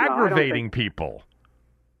you're aggravating people.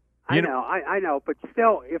 I know, but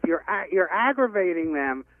still, if you're aggravating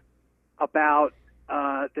them about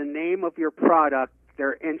the name of your product,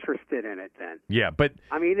 they're interested in it then. Yeah, but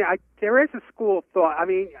I mean, there is a school of thought. I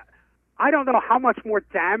mean, I don't know how much more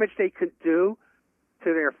damage they could do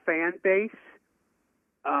to their fan base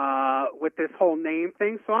with this whole name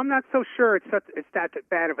thing. So I'm not so sure it's that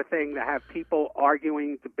bad of a thing to have people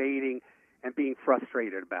arguing, debating, and being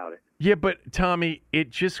frustrated about it. Yeah, but Tommy,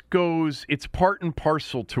 it's part and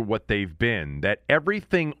parcel to what they've been, that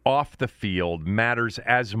everything off the field matters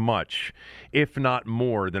as much, if not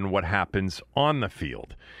more, than what happens on the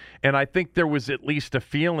field. And I think there was at least a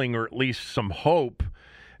feeling, or at least some hope,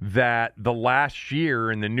 that the last year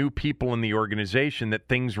and the new people in the organization, that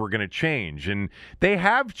things were going to change. And they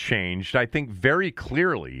have changed, I think, very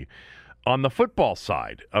clearly on the football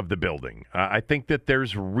side of the building. I think that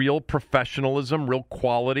there's real professionalism, real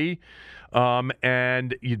quality,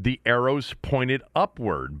 and the arrows pointed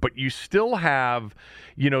upward. But you still have,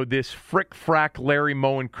 this frick-frack Larry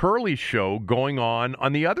Moe and Curly show going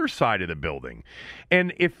on the other side of the building.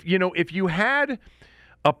 And if you had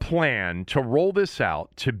a plan to roll this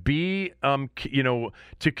out, to be,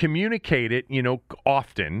 to communicate it,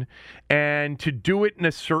 often, and to do it in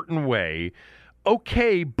a certain way,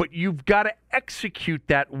 okay, but you've got to execute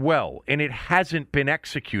that well, and it hasn't been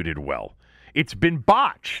executed well. It's been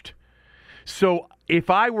botched. So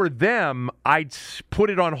if I were them, I'd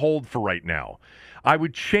put it on hold for right now. I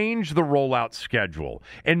would change the rollout schedule,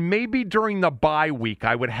 and maybe during the bye week,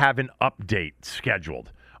 I would have an update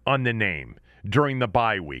scheduled on the name during the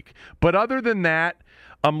bye week. But other than that,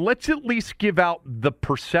 let's at least give out the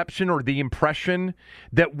perception or the impression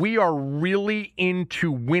that we are really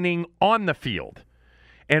into winning on the field.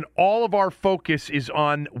 And all of our focus is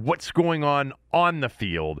on what's going on the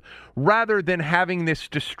field, rather than having this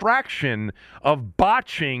distraction of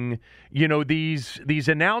botching, these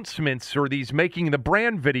announcements, or these making the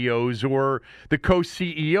brand videos, or the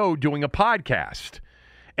co-CEO doing a podcast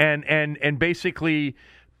and basically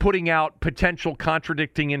putting out potential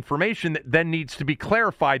contradicting information that then needs to be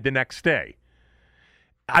clarified the next day.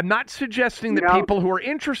 I'm not suggesting that people who are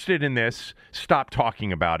interested in this stop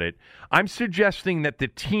talking about it. I'm suggesting that the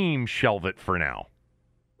team shelve it for now.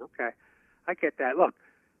 Okay, I get that. Look,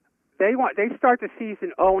 they start the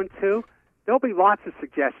season 0-2. There'll be lots of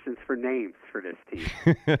suggestions for names for this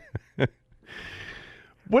team.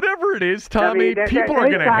 Whatever it is, Tommy, people are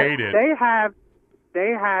going to hate it. They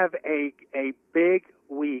have a big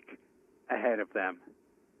week ahead of them,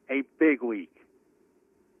 a big week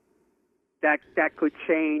that could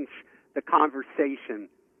change the conversation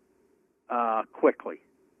quickly,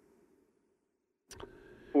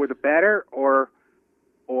 for the better or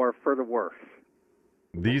for the worse.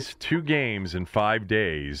 These 2 games in 5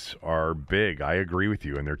 days are big. I agree with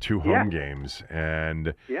you, and they're 2 home games,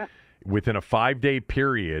 and within a 5-day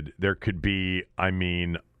period, there could be,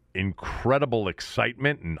 incredible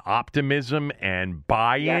excitement and optimism and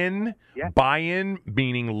buy-in. Buy-in,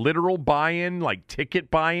 meaning literal buy-in, like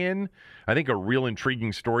ticket buy-in. I think a real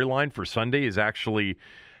intriguing storyline for Sunday is actually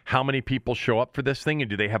how many people show up for this thing, and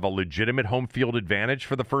do they have a legitimate home field advantage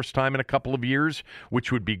for the first time in a couple of years,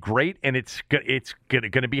 which would be great, and it's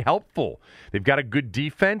going to be helpful. They've got a good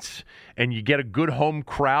defense, and you get a good home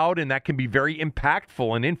crowd, and that can be very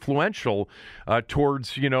impactful and influential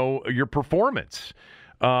towards your performance.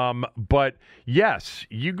 But yes,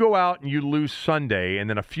 you go out and you lose Sunday, and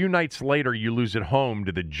then a few nights later you lose at home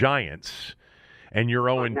to the Giants, and you're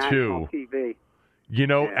 0-2. TV. You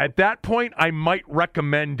know, at that point, I might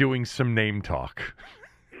recommend doing some name talk.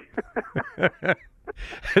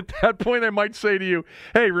 At that point, I might say to you,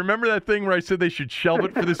 hey, remember that thing where I said they should shelve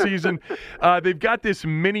it for the season? They've got this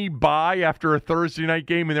mini bye after a Thursday night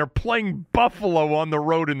game, and they're playing Buffalo on the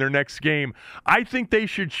road in their next game. I think they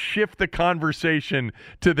should shift the conversation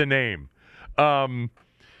to the name. When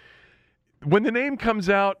the name comes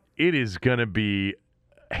out, it is going to be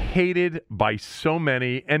hated by so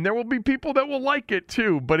many, and there will be people that will like it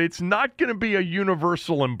too, but it's not going to be a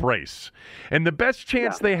universal embrace. And the best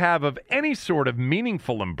chance they have of any sort of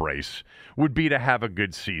meaningful embrace would be to have a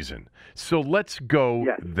good season. So let's go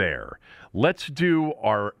there. Let's do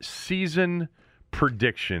our season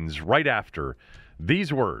predictions right after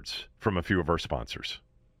these words from a few of our sponsors.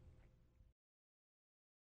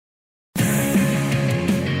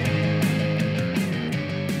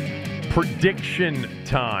 Prediction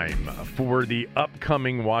time for the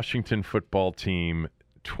upcoming Washington football team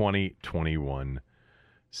 2021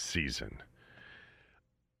 season.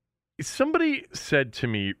 Somebody said to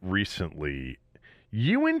me recently,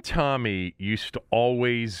 you and Tommy used to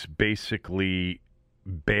always basically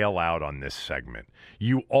bail out on this segment.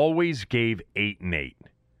 You always gave 8-8.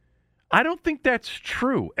 I don't think that's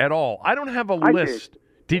true at all. I don't have a list.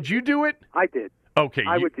 Did you do it? I did. Okay.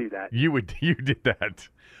 I would do that. You did that.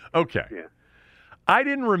 Okay. Yeah. I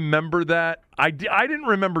didn't remember that. I didn't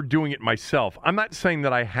remember doing it myself. I'm not saying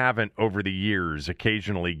that I haven't over the years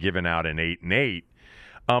occasionally given out an 8-8.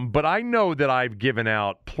 But I know that I've given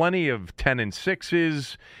out plenty of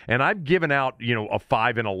 10-6s, and I've given out, a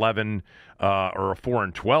 5-11 or a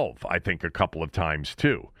 4-12, I think, a couple of times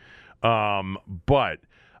too. But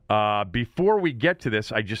before we get to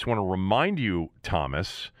this, I just want to remind you,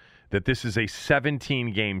 Thomas, that this is a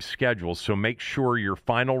 17-game schedule, so make sure your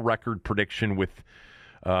final record prediction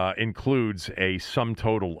includes a sum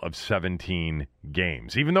total of 17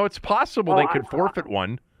 games. Even though it's possible they could forfeit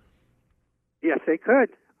one. Yes, they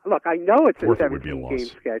could. Look, I know it's a 17-game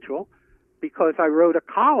schedule because I wrote a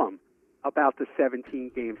column about the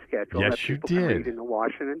 17-game schedule that people can read in the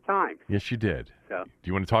Washington Times. Yes, you did. So, do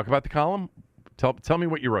you want to talk about the column? Tell me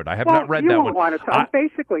what you wrote. I have not read that one. Want to tell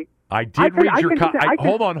basically. I did read your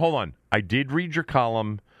column. Hold on. I did read your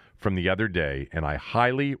column from the other day, and I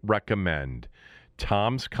highly recommend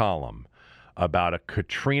Tom's column about a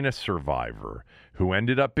Katrina survivor who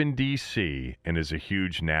ended up in D.C. and is a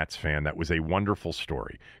huge Nats fan. That was a wonderful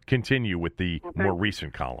story. Continue with the more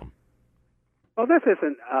recent column. Well, this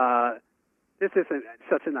isn't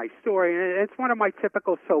such a nice story, and it's one of my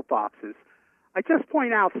typical soapboxes. I just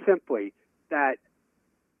point out simply that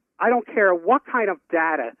I don't care what kind of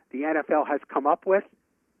data the NFL has come up with.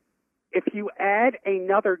 If you add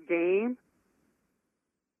another game,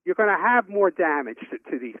 you're going to have more damage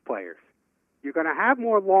to these players. You're going to have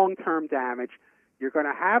more long-term damage. You're going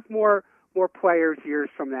to have more players years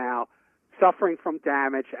from now suffering from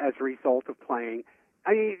damage as a result of playing.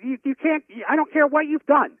 I mean, you can't. I don't care what you've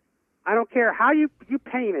done. I don't care how you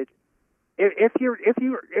paint it. If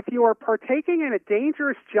you are partaking in a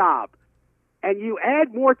dangerous job, and you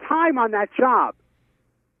add more time on that job,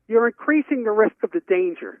 you're increasing the risk of the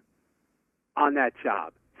danger on that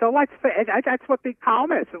job. So that's what the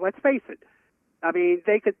column is. So let's face it. I mean,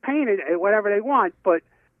 they could paint it whatever they want, but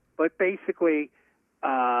basically,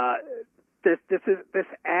 this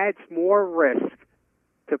adds more risk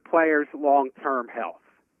to players' long-term health.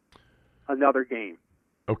 Another game.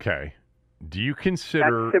 Okay. Do you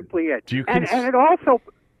consider? That's simply it. And it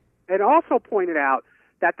also pointed out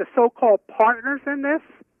that the so-called partners in this,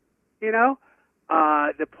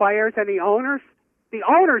 the players and the owners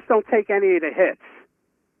don't take any of the hits.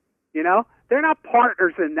 They're not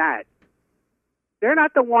partners in that. They're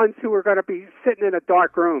not the ones who are going to be sitting in a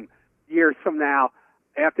dark room years from now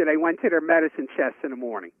after they went to their medicine chest in the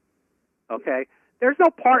morning. Okay? There's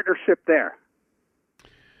no partnership there.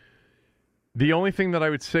 The only thing that I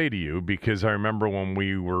would say to you, because I remember when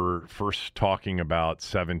we were first talking about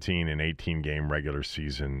 17 and 18 game regular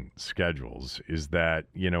season schedules, is that,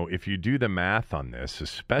 if you do the math on this,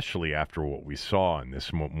 especially after what we saw in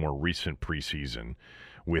this more recent preseason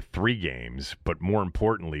with 3 games, but more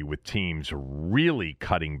importantly with teams really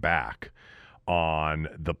cutting back on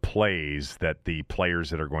the plays that the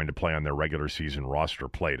players that are going to play on their regular season roster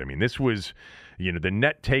played. I mean, this was, the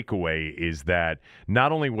net takeaway is that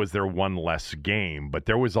not only was there one less game, but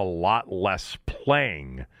there was a lot less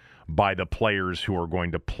playing by the players who are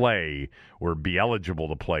going to play or be eligible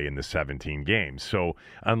to play in the 17 games. So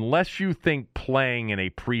unless you think playing in a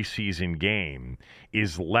preseason game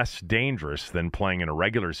is less dangerous than playing in a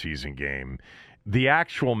regular season game, the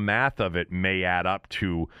actual math of it may add up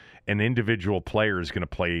to an individual player is going to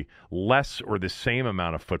play less or the same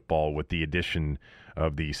amount of football with the addition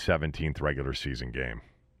of the 17th regular season game.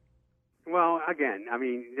 Well, again, I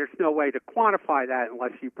mean, there's no way to quantify that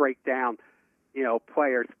unless you break down,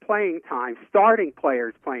 players playing time, starting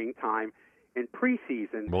players playing time in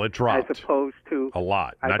preseason. Well, it dropped. As opposed to a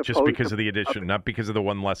lot, not just because of the addition, not because of the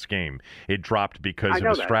one less game. It dropped because of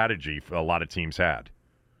a strategy a lot of teams had.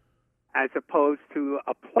 As opposed to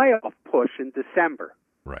a playoff push in December.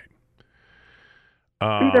 Right.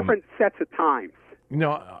 Two different sets of times.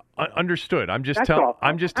 Understood. I'm just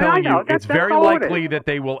telling you, it's very likely that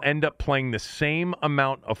they will end up playing the same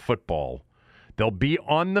amount of football. They'll be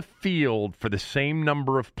on the field for the same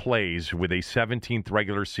number of plays with a 17th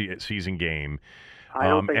regular season game. I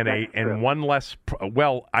don't think that's true. And one less.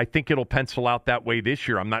 Well, I think it'll pencil out that way this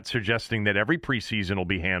year. I'm not suggesting that every preseason will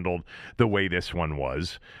be handled the way this one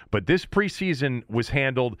was, but this preseason was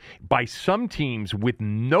handled by some teams with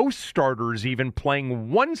no starters even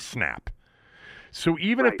playing one snap. So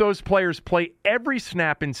even if those players play every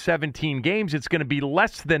snap in 17 games, it's going to be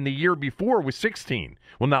less than the year before with 16.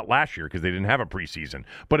 Well, not last year because they didn't have a preseason,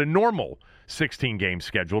 but a normal 16-game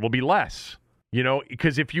schedule, it'll be less.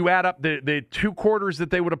 Because if you add up the 2 quarters that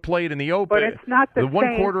they would have played in the Open, but it's not the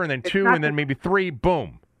 1 quarter and then 2 and then maybe 3,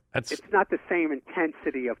 boom. It's not the same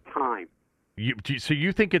intensity of time. So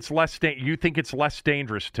you think it's less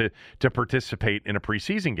dangerous to participate in a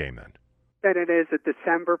preseason game then? Than it is a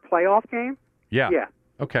December playoff game? Yeah.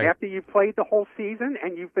 Okay. After you've played the whole season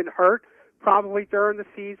and you've been hurt probably during the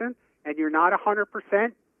season and you're not 100%,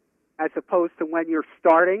 as opposed to when you're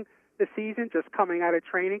starting the season, just coming out of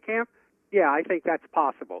training camp, yeah, I think that's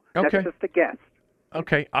possible. Okay. That's just a guess.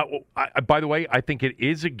 Okay. By the way, I think it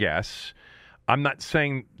is a guess. I'm not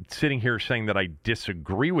sitting here saying that I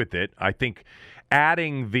disagree with it. I think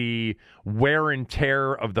adding the wear and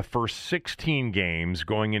tear of the first 16 games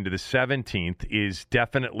going into the 17th is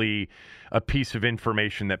definitely a piece of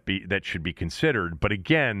information that should be considered. But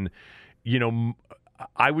again,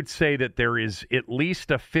 I would say that there is at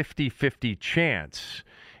least a 50-50 chance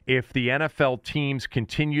if the NFL teams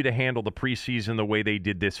continue to handle the preseason the way they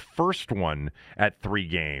did this first one at 3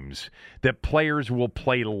 games, that players will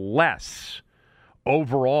play less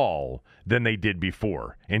overall than they did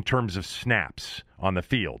before in terms of snaps on the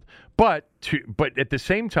field. But at the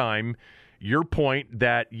same time, your point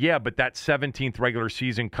that, but that 17th regular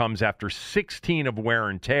season comes after 16 of wear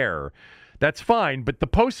and tear, that's fine. But the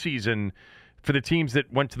postseason, for the teams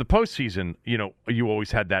that went to the postseason, you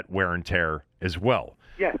always had that wear and tear as well.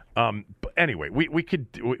 Yes. But anyway, we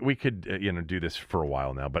could do this for a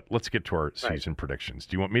while now, but let's get to our season predictions.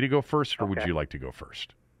 Do you want me to go first, or would you like to go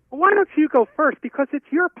first? Why don't you go first? Because it's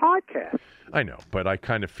your podcast. I know, but I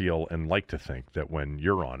kind of feel and like to think that when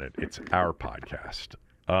you're on it, it's our podcast.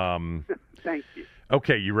 Thank you.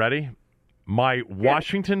 Okay, you ready? My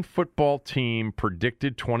Washington football team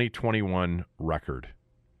predicted 2021 record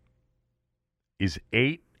is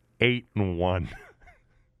 8-8-1.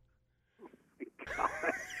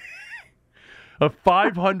 A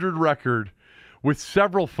 500 record with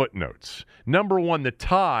several footnotes. Number 1, the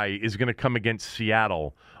tie is going to come against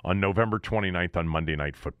Seattle on November 29th on Monday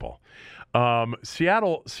Night Football.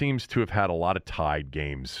 Seattle seems to have had a lot of tied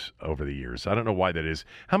games over the years. I don't know why that is.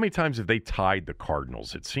 How many times have they tied the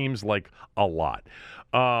Cardinals? It seems like a lot.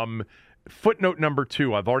 Footnote number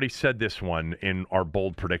 2, I've already said this one in our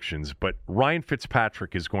bold predictions, but Ryan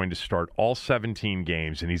Fitzpatrick is going to start all 17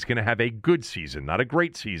 games, and he's going to have a good season. Not a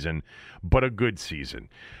great season, but a good season.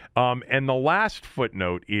 And the last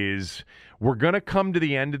footnote is we're going to come to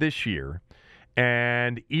the end of this year,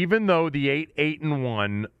 and even though the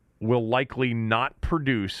 8-8-1 will likely not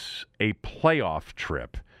produce a playoff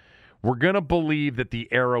trip, we're going to believe that the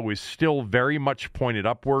arrow is still very much pointed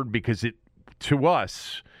upward because it, to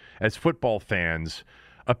us, as football fans,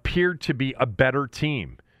 appeared to be a better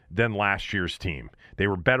team than last year's team. They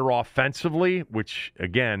were better offensively, which,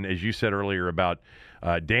 again, as you said earlier about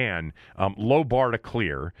Dan, low bar to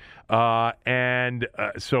clear. But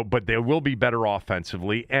they will be better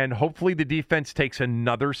offensively, and hopefully the defense takes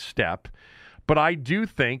another step. But I do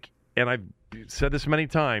think, and I've said this many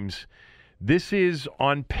times, this is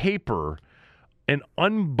on paper an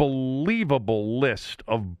unbelievable list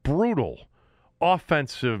of brutal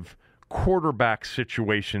offensive quarterback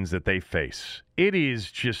situations that they face. It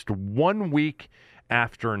is just one week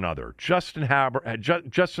after another. Justin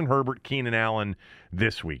Herbert, Keenan Allen,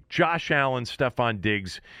 this week. Josh Allen, Stephon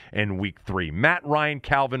Diggs in week 3. Matt Ryan,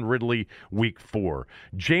 Calvin Ridley, week 4.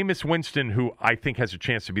 Jameis Winston, who I think has a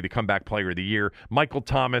chance to be the comeback player of the year. Michael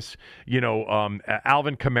Thomas,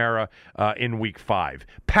 Alvin Kamara in week 5.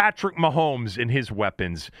 Patrick Mahomes and his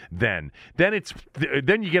weapons then. Then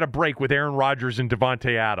you get a break with Aaron Rodgers and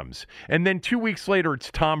Devontae Adams. And then 2 weeks later, it's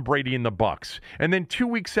Tom Brady and the Bucs. And then 2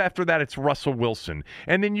 weeks after that, it's Russell Wilson.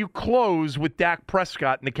 And then you close with Dak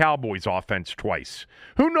Prescott and the Cowboys offense twice.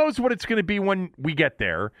 Who knows what it's going to be when we get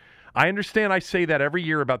there? I understand I say that every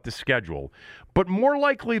year about the schedule, but more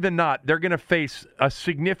likely than not, they're going to face a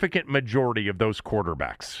significant majority of those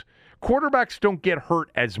quarterbacks. Quarterbacks don't get hurt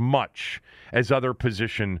as much as other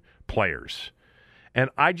position players. And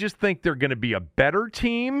I just think they're going to be a better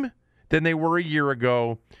team than they were a year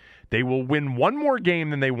ago. They will win one more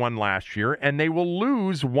game than they won last year, and they will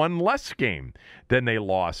lose one less game than they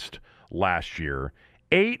lost last year.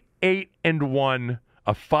 8-8-1,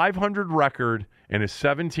 a 500 record, and a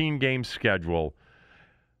 17-game schedule.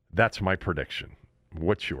 That's my prediction.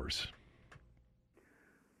 What's yours?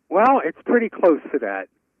 Well, it's pretty close to that.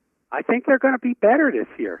 I think they're going to be better this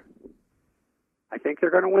year. I think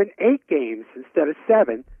they're going to win 8 games instead of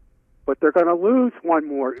 7, but they're going to lose one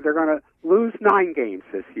more. They're going to lose 9 games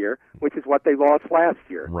this year, which is what they lost last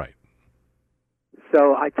year. Right.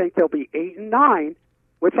 So I think they'll be 8-9,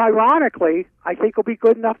 which ironically I think will be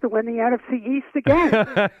good enough to win the NFC East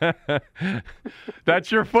again.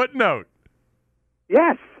 That's your footnote.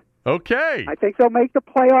 Yes. Okay. I think they'll make the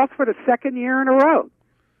playoffs for the second year in a row.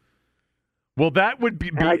 Well, that would be.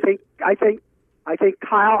 And I think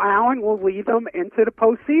Kyle Allen will lead them into the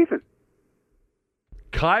postseason.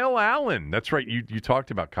 Kyle Allen. That's right. You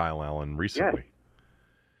talked about Kyle Allen recently.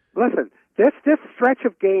 Yes. Listen, this stretch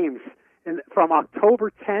of games from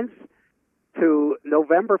October 10th to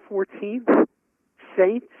November 14th,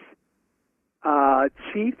 Saints,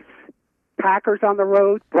 Chiefs, Packers on the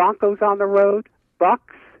road, Broncos on the road,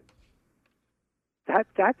 Bucks.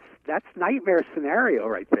 That's nightmare scenario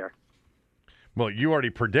right there. Well, you already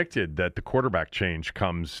predicted that the quarterback change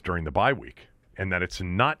comes during the bye week, and that it's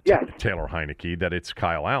not Taylor Heineke, that it's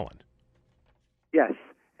Kyle Allen. Yes,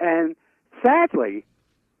 and sadly,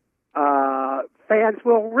 fans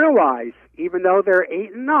will realize, even though they're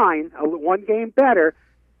 8-9, one game better,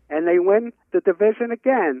 and they win the division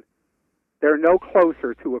again, they're no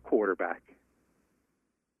closer to a quarterback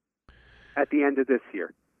at the end of this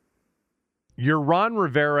year. Your Ron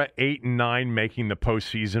Rivera 8-9 making the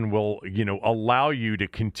postseason will, allow you to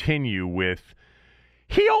continue with.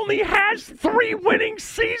 He only has 3 winning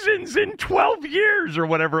seasons in 12 years, or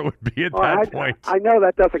whatever it would be at that point. I know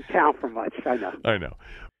that doesn't count for much. I know.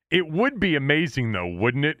 It would be amazing, though,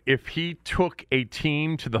 wouldn't it, if he took a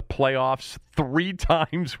team to the playoffs 3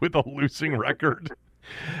 times with a losing record?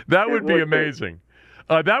 That would be amazing.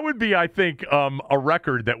 That would be, I think, a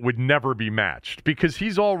record that would never be matched, because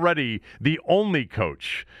he's already the only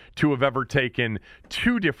coach to have ever taken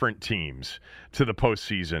 2 different teams to the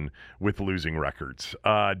postseason with losing records.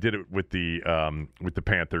 Did it with the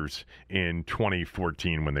Panthers in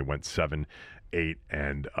 2014 when they went 7-8-1.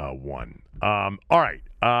 All right,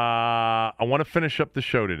 I want to finish up the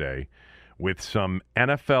show today with some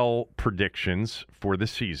NFL predictions for the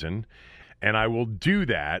season. And I will do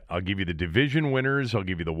that. I'll give you the division winners. I'll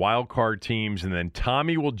give you the wild card teams. And then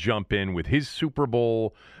Tommy will jump in with his Super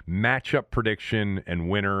Bowl matchup prediction and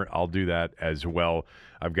winner. I'll do that as well.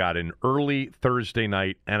 I've got an early Thursday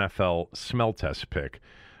night NFL smell test pick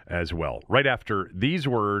as well, right after these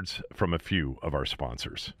words from a few of our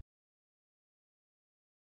sponsors.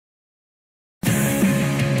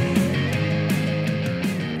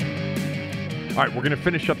 All right, we're going to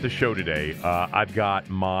finish up the show today. I've got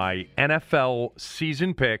my NFL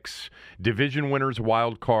season picks, division winners,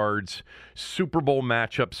 wild cards, Super Bowl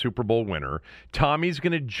matchup, Super Bowl winner. Tommy's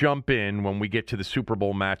going to jump in when we get to the Super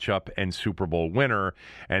Bowl matchup and Super Bowl winner,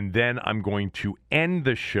 and then I'm going to end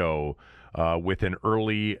the show with an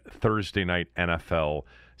early Thursday night NFL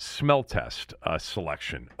smell test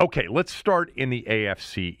selection. Okay, let's start in the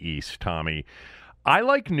AFC East, Tommy. I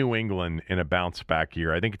like New England in a bounce-back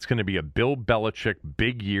year. I think it's going to be a Bill Belichick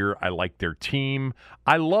big year. I like their team.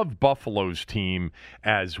 I love Buffalo's team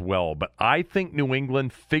as well, but I think New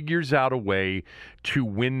England figures out a way to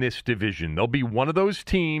win this division. They'll be one of those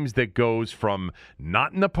teams that goes from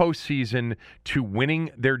not in the postseason to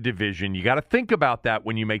winning their division. You got to think about that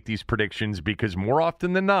when you make these predictions, because more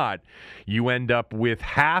often than not, you end up with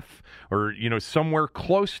half or, somewhere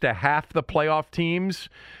close to half the playoff teams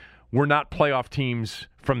were not playoff teams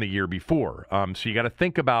from the year before. So you got to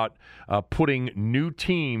think about putting new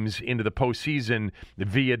teams into the postseason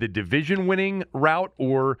via the division-winning route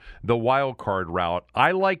or the wild card route.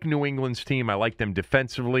 I like New England's team. I like them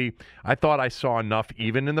defensively. I thought I saw enough,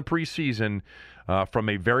 even in the preseason, from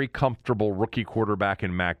a very comfortable rookie quarterback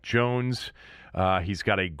in Mac Jones. He's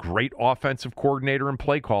got a great offensive coordinator and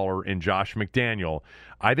play caller in Josh McDaniel.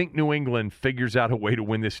 I think New England figures out a way to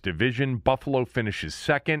win this division. Buffalo finishes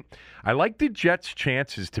second. I like the Jets'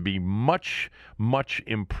 chances to be much, much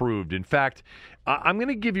improved. In fact, I'm going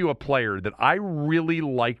to give you a player that I really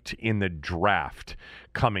liked in the draft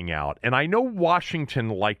coming out. And I know Washington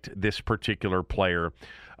liked this particular player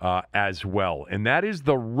as well, and that is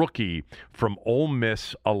the rookie from Ole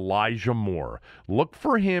Miss, Elijah Moore. Look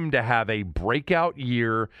for him to have a breakout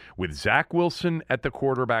year with Zach Wilson at the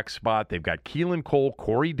quarterback spot. They've got Keelan Cole,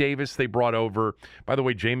 Corey Davis they brought over. By the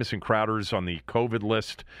way, Jamison Crowder's on the COVID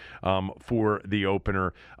list for the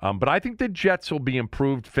opener. But I think the Jets will be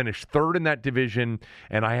improved, finish third in that division,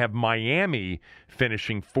 and I have Miami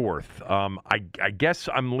finishing fourth. I guess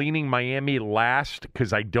I'm leaning Miami last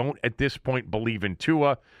because I don't at this point believe in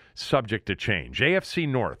Tua, subject to change. AFC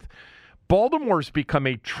North. Baltimore's become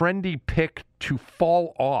a trendy pick to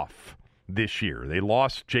fall off this year. They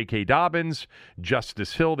lost J.K. Dobbins,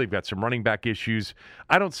 Justice Hill. They've got some running back issues.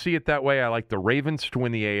 I don't see it that way. I like the Ravens to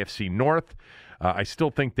win the AFC North. I still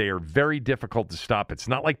think they are very difficult to stop. It's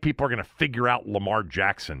not like people are going to figure out Lamar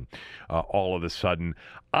Jackson all of a sudden.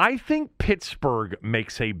 I think Pittsburgh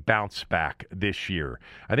makes a bounce back this year.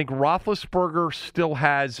 I think Roethlisberger still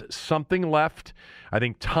has something left. I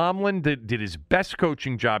think Tomlin did his best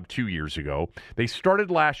coaching job 2 years ago. They started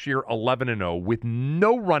last year 11-0 with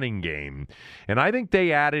no running game. And I think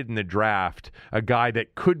they added in the draft a guy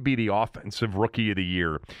that could be the offensive rookie of the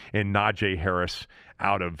year in Najee Harris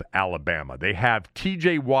out of Alabama. They have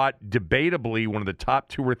T.J. Watt, debatably one of the top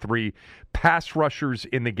 2 or 3 pass rushers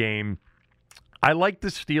in the game. I like the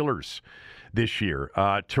Steelers this year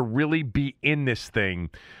to really be in this thing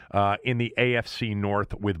in the AFC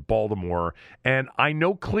North with Baltimore. And I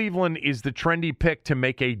know Cleveland is the trendy pick to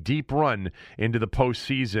make a deep run into the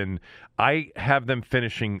postseason. I have them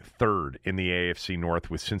finishing third in the AFC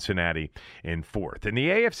North with Cincinnati in fourth. In the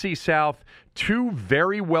AFC South, 2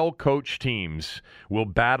 very well-coached teams will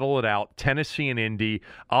battle it out, Tennessee and Indy.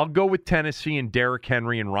 I'll go with Tennessee and Derrick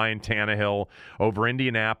Henry and Ryan Tannehill over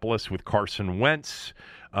Indianapolis with Carson Wentz.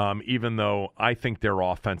 Even though I think their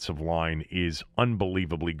offensive line is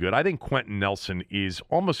unbelievably good. I think Quentin Nelson is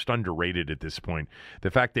almost underrated at this point.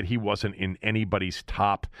 The fact that he wasn't in anybody's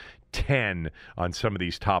top 10 on some of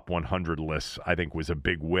these top 100 lists, I think, was a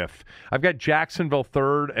big whiff. I've got Jacksonville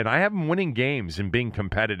third, and I have them winning games and being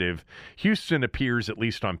competitive. Houston appears, at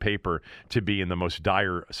least on paper, to be in the most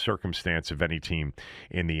dire circumstance of any team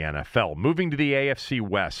in the NFL. Moving to the AFC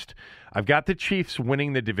West, I've got the Chiefs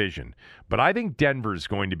winning the division, but I think Denver is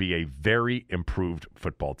going to be a very improved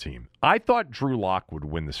football team. I thought Drew Lock would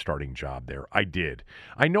win the starting job there. I did.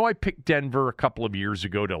 I know I picked Denver a couple of years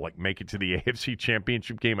ago to make it to the AFC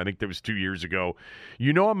Championship game. I think that was 2 years ago.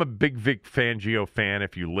 You know I'm a big Vic Fangio fan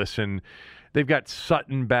if you listen. They've got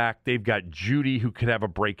Sutton back. They've got Judy, who could have a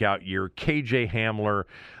breakout year. KJ Hamler.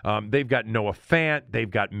 They've got Noah Fant.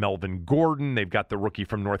 They've got Melvin Gordon. They've got the rookie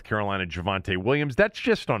from North Carolina, Javonte Williams. That's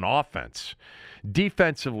just on offense.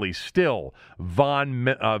 Defensively, still, Von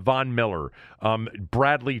Miller,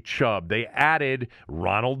 Bradley Chubb. They added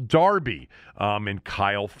Ronald Darby and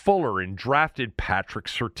Kyle Fuller and drafted Patrick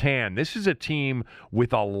Surtain. This is a team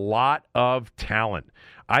with a lot of talent.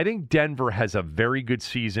 I think Denver has a very good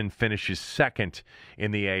season, finishes second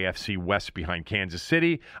in the AFC West behind Kansas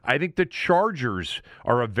City. I think the Chargers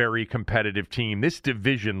are a very competitive team. This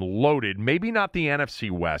division loaded, maybe not the NFC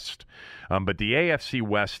West, but the AFC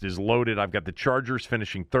West is loaded. I've got the Chargers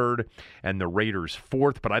finishing third and the Raiders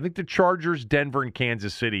fourth, but I think the Chargers, Denver, and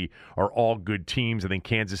Kansas City are all good teams. I think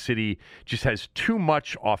Kansas City just has too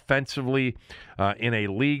much offensively in a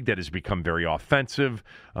league that has become very offensive,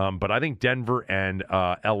 but I think Denver and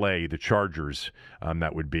L.A., the Chargers,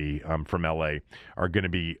 that would be from L.A., are going to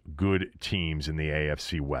be good teams in the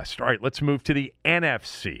AFC West. All right, let's move to the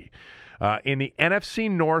NFC. In the NFC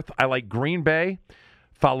North, I like Green Bay,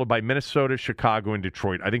 followed by Minnesota, Chicago, and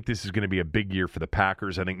Detroit. I think this is going to be a big year for the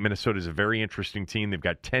Packers. I think Minnesota is a very interesting team. They've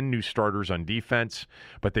got 10 new starters on defense,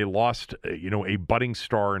 but they lost, a budding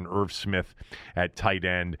star in Irv Smith at tight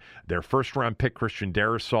end. Their first-round pick, Christian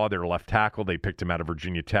Darrisaw, their left tackle, they picked him out of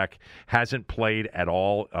Virginia Tech, hasn't played at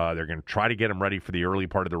all. They're going to try to get him ready for the early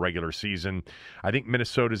part of the regular season. I think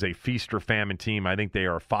Minnesota is a feast or famine team. I think they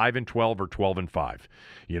are 5-12 or 12-5.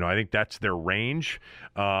 I think that's their range.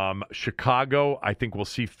 Chicago, I think, will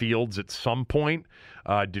see Fields at some point.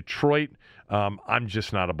 Detroit, I'm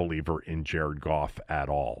just not a believer in Jared Goff at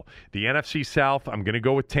all. The NFC South, I'm going to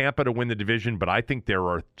go with Tampa to win the division, but I think there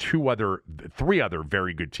are three other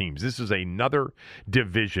very good teams. This is another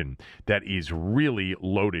division that is really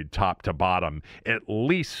loaded top to bottom, at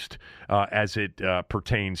least as it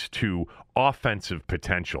pertains to offensive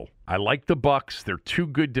potential. I like the Bucs. They're too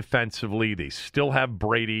good defensively. They still have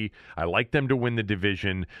Brady. I like them to win the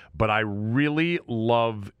division, but I really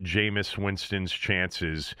love Jameis Winston's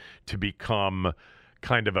chances to become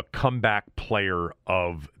kind of a comeback player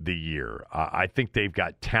of the year. I think they've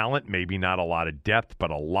got talent, maybe not a lot of depth, but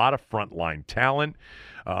a lot of frontline talent.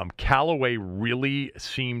 Callaway really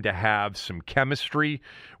seemed to have some chemistry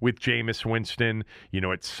with Jameis Winston.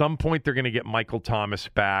 At some point they're going to get Michael Thomas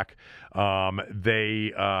back.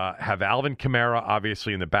 They have Alvin Kamara,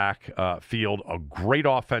 obviously, in the back field, a great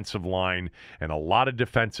offensive line, and a lot of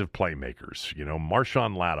defensive playmakers.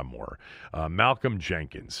 Marshawn Lattimore, Malcolm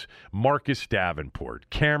Jenkins, Marcus Davenport,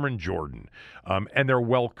 Cameron Jordan, and they're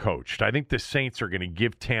well coached. I think the Saints are going to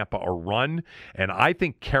give Tampa a run, and I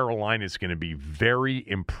think Carolina is going to be very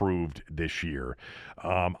improved this year.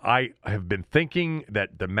 I have been thinking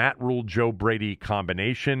that the Matt Rule, Joe Brady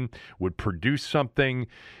combination would produce something.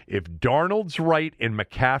 If Darnold's right and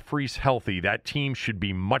McCaffrey's healthy, that team should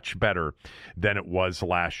be much better than it was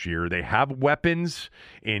last year. They have weapons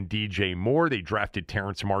in DJ Moore. They drafted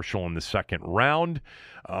Terrence Marshall in the second round.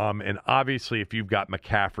 And obviously, if you've got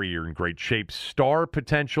McCaffrey, you're in great shape. Star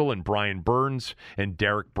potential and Brian Burns and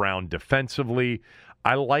Derek Brown defensively.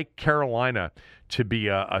 I like Carolina to be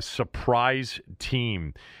a surprise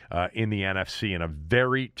team in the NFC in a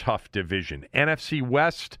very tough division. NFC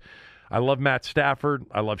West, I love Matt Stafford.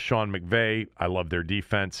 I love Sean McVay. I love their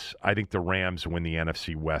defense. I think the Rams win the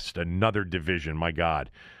NFC West. Another division, my God.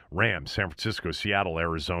 Rams, San Francisco, Seattle,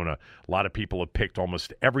 Arizona. A lot of people have picked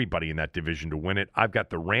almost everybody in that division to win it. I've got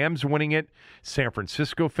the Rams winning it, San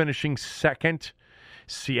Francisco finishing second,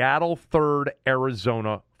 Seattle third,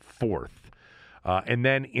 Arizona fourth. And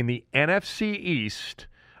then in the NFC East,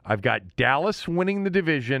 I've got Dallas winning the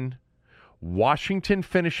division, Washington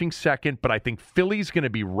finishing second, but I think Philly's going to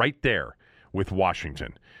be right there with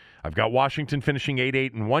Washington. I've got Washington finishing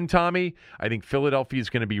 8-8-1, Tommy. I think Philadelphia is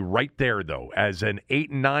going to be right there, though, as an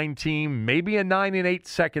 8-9 team, maybe a 9-8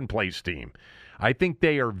 second-place team. I think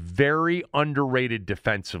they are very underrated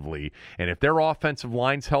defensively, and if their offensive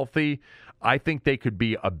line's healthy, I think they could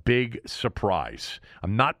be a big surprise.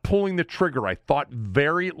 I'm not pulling the trigger. I thought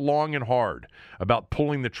very long and hard about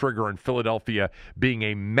pulling the trigger on Philadelphia being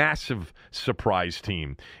a massive surprise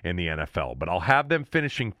team in the NFL. But I'll have them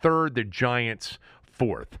finishing third, the Giants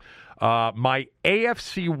fourth. My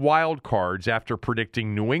AFC wild cards, after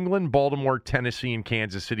predicting New England, Baltimore, Tennessee, and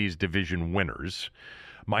Kansas City's division winners,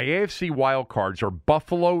 my AFC wild cards are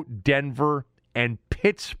Buffalo, Denver, and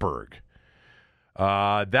Pittsburgh.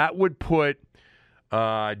 That would put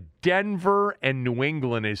Denver and New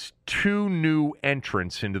England as two new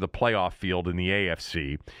entrants into the playoff field in the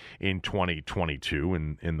AFC in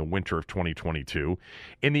 2022, in the winter of 2022.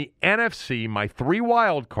 In the NFC, my three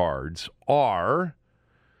wild cards are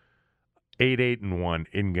 8-8-1.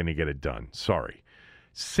 Isn't going to get it done. Sorry.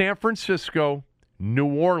 San Francisco,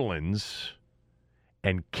 New Orleans,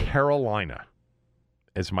 and Carolina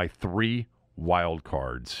as my three wild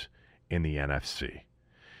cards in the NFC.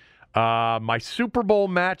 My Super Bowl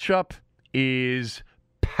matchup is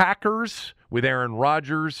Packers with Aaron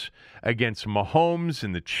Rodgers against Mahomes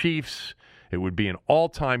and the Chiefs. It would be an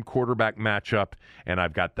all-time quarterback matchup, and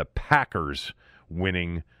I've got the Packers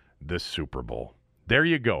winning the Super Bowl. There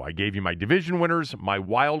you go. I gave you my division winners, my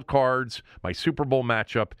wild cards, my Super Bowl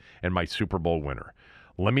matchup, and my Super Bowl winner.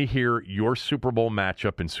 Let me hear your Super Bowl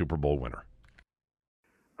matchup and Super Bowl winner.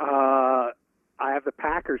 I have the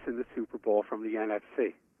Packers in the Super Bowl from the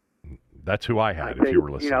NFC. That's who I had, if you were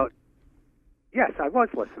listening. Yes, I was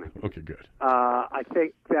listening. Okay, good. I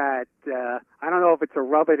think that, I don't know if it's a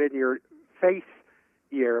rub-it-in-your-face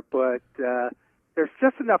year, but there's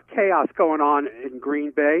just enough chaos going on in Green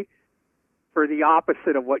Bay for the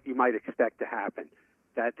opposite of what you might expect to happen,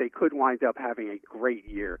 that they could wind up having a great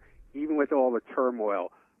year, even with all the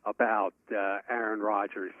turmoil about Aaron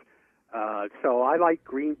Rodgers. So I like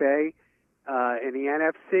Green Bay in the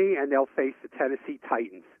NFC, and they'll face the Tennessee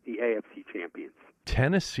Titans, the AFC champions.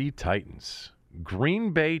 Tennessee Titans.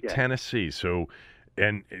 Green Bay, yes. Tennessee. So,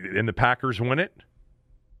 and the Packers win it?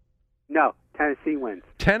 No, Tennessee wins.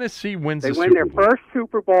 Tennessee wins the Super Bowl. They win their first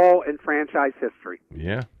Super Bowl in franchise history.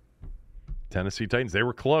 Yeah. Tennessee Titans. They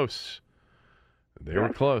were close. They were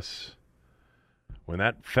close. When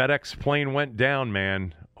that FedEx plane went down,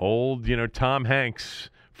 man, old, Tom Hanks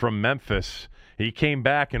from Memphis, He came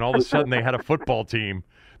back, and all of a sudden they had a football team,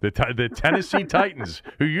 the Tennessee Titans,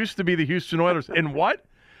 who used to be the Houston Oilers. And what?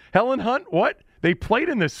 Helen Hunt, what? They played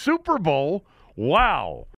in the Super Bowl?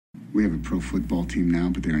 Wow. We have a pro football team now,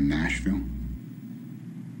 but they're in Nashville.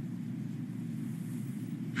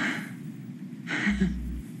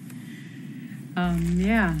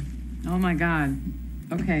 Yeah. Oh, my God.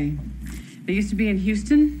 Okay. They used to be in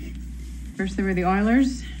Houston. First they were the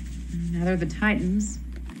Oilers. Now they're the Titans.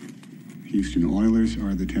 Houston Oilers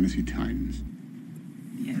are the Tennessee Titans.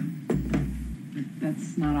 Yeah. But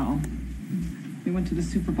that's not all. They went to the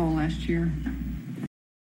Super Bowl last year.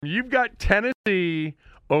 You've got Tennessee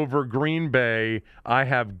over Green Bay. I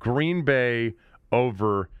have Green Bay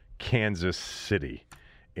over Kansas City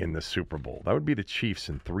in the Super Bowl. That would be the Chiefs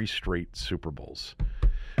in 3 straight Super Bowls.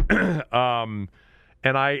 And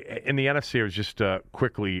in the NFC, I was just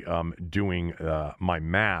quickly doing my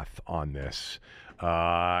math on this.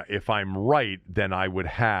 If I'm right, then I would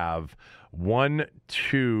have 1,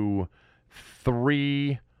 2,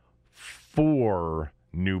 3, 4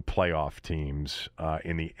 new playoff teams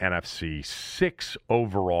in the NFC, 6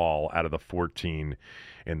 overall out of the 14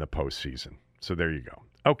 in the postseason. So there you go.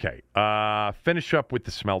 Okay, finish up with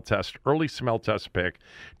the smell test. Early smell test pick.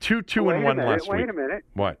 2-2-1 last week. Wait a minute.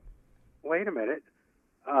 What? Wait a minute.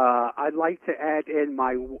 I'd like to add in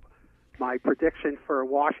my prediction for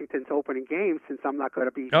Washington's opening game, since I'm not going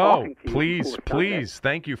to be talking to you. Please.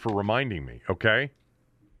 Thank you for reminding me. Okay.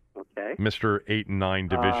 Okay. Mr. 8-9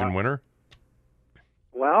 division winner.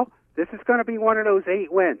 Well, this is going to be one of those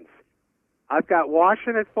 8 wins. I've got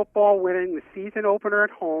Washington football winning the season opener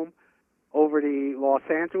at home over the Los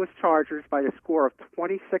Angeles Chargers by the score of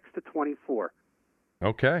 26-24.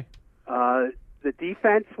 Okay. The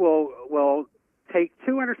defense will take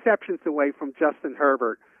 2 interceptions away from Justin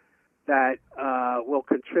Herbert that will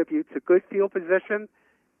contribute to good field position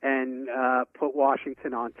and put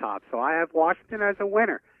Washington on top. So I have Washington as a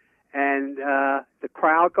winner. And the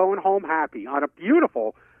crowd going home happy on a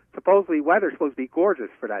beautiful, supposedly weather's supposed to be gorgeous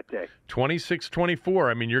for that day. 26-24.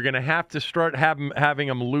 I mean, you're going to have to start having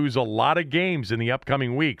them lose a lot of games in the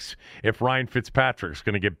upcoming weeks if Ryan Fitzpatrick's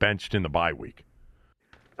going to get benched in the bye week.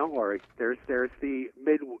 Don't worry. There's the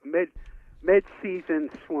mid-season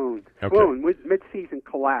swoon. Okay. Mid-season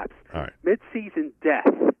collapse. All right. Mid-season death.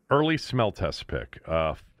 Early smell test pick.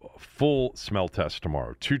 Full smell test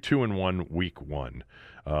tomorrow. 2-2-1 week 1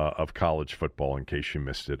 of college football, in case you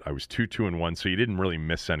missed it. I was 2-2-1, so you didn't really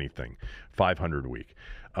miss anything. 500 week.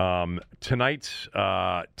 Tonight's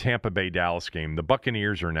Tampa Bay-Dallas game, the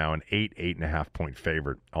Buccaneers are now an 8.5 point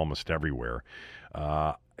favorite almost everywhere.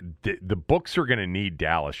 The books are going to need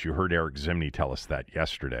Dallas. You heard Eric Zimney tell us that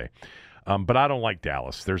yesterday. But I don't like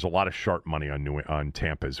Dallas. There's a lot of sharp money on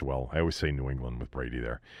Tampa as well. I always say New England with Brady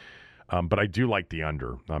there. But I do like the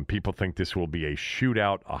under. People think this will be a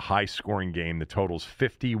shootout, a high-scoring game. The total's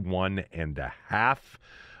 51.5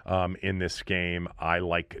 in this game. I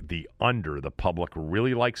like the under. The public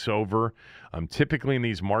really likes over. Typically in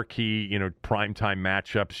these marquee, primetime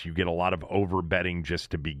matchups, you get a lot of over betting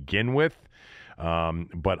just to begin with.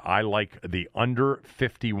 But I like the under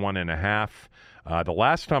 51.5. The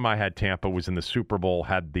last time I had Tampa was in the Super Bowl,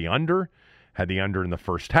 had the under in the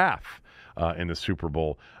first half. In the Super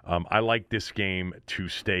Bowl. I like this game to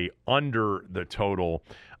stay under the total.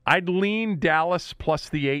 I'd lean Dallas plus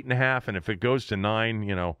the 8.5, and if it goes to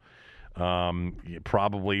 9,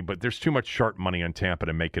 probably. But there's too much sharp money on Tampa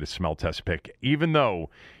to make it a smell test pick, even though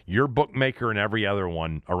your bookmaker and every other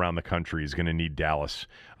one around the country is going to need Dallas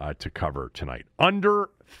to cover tonight. Under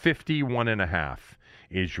 51.5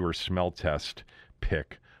 is your smell test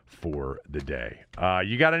pick for the day.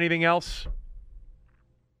 You got anything else?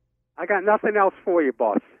 I got nothing else for you,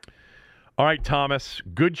 boss. All right, Thomas.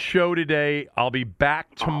 Good show today. I'll be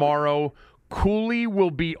back tomorrow. Cooley will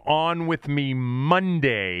be on with me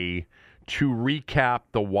Monday to recap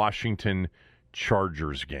the Washington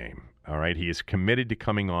Chargers game. All right. He is committed to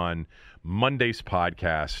coming on Monday's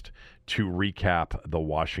podcast to recap the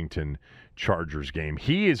Washington Chargers game.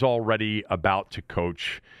 He is already about to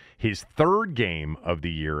coach his 3rd game of the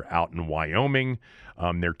year out in Wyoming.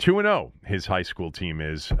 They're 2-0, his high school team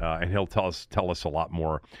is, and he'll tell us a lot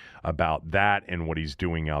more about that and what he's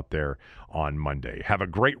doing out there on Monday. Have a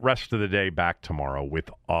great rest of the day. Back tomorrow with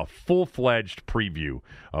a full-fledged preview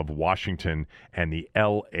of Washington and the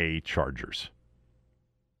L.A. Chargers.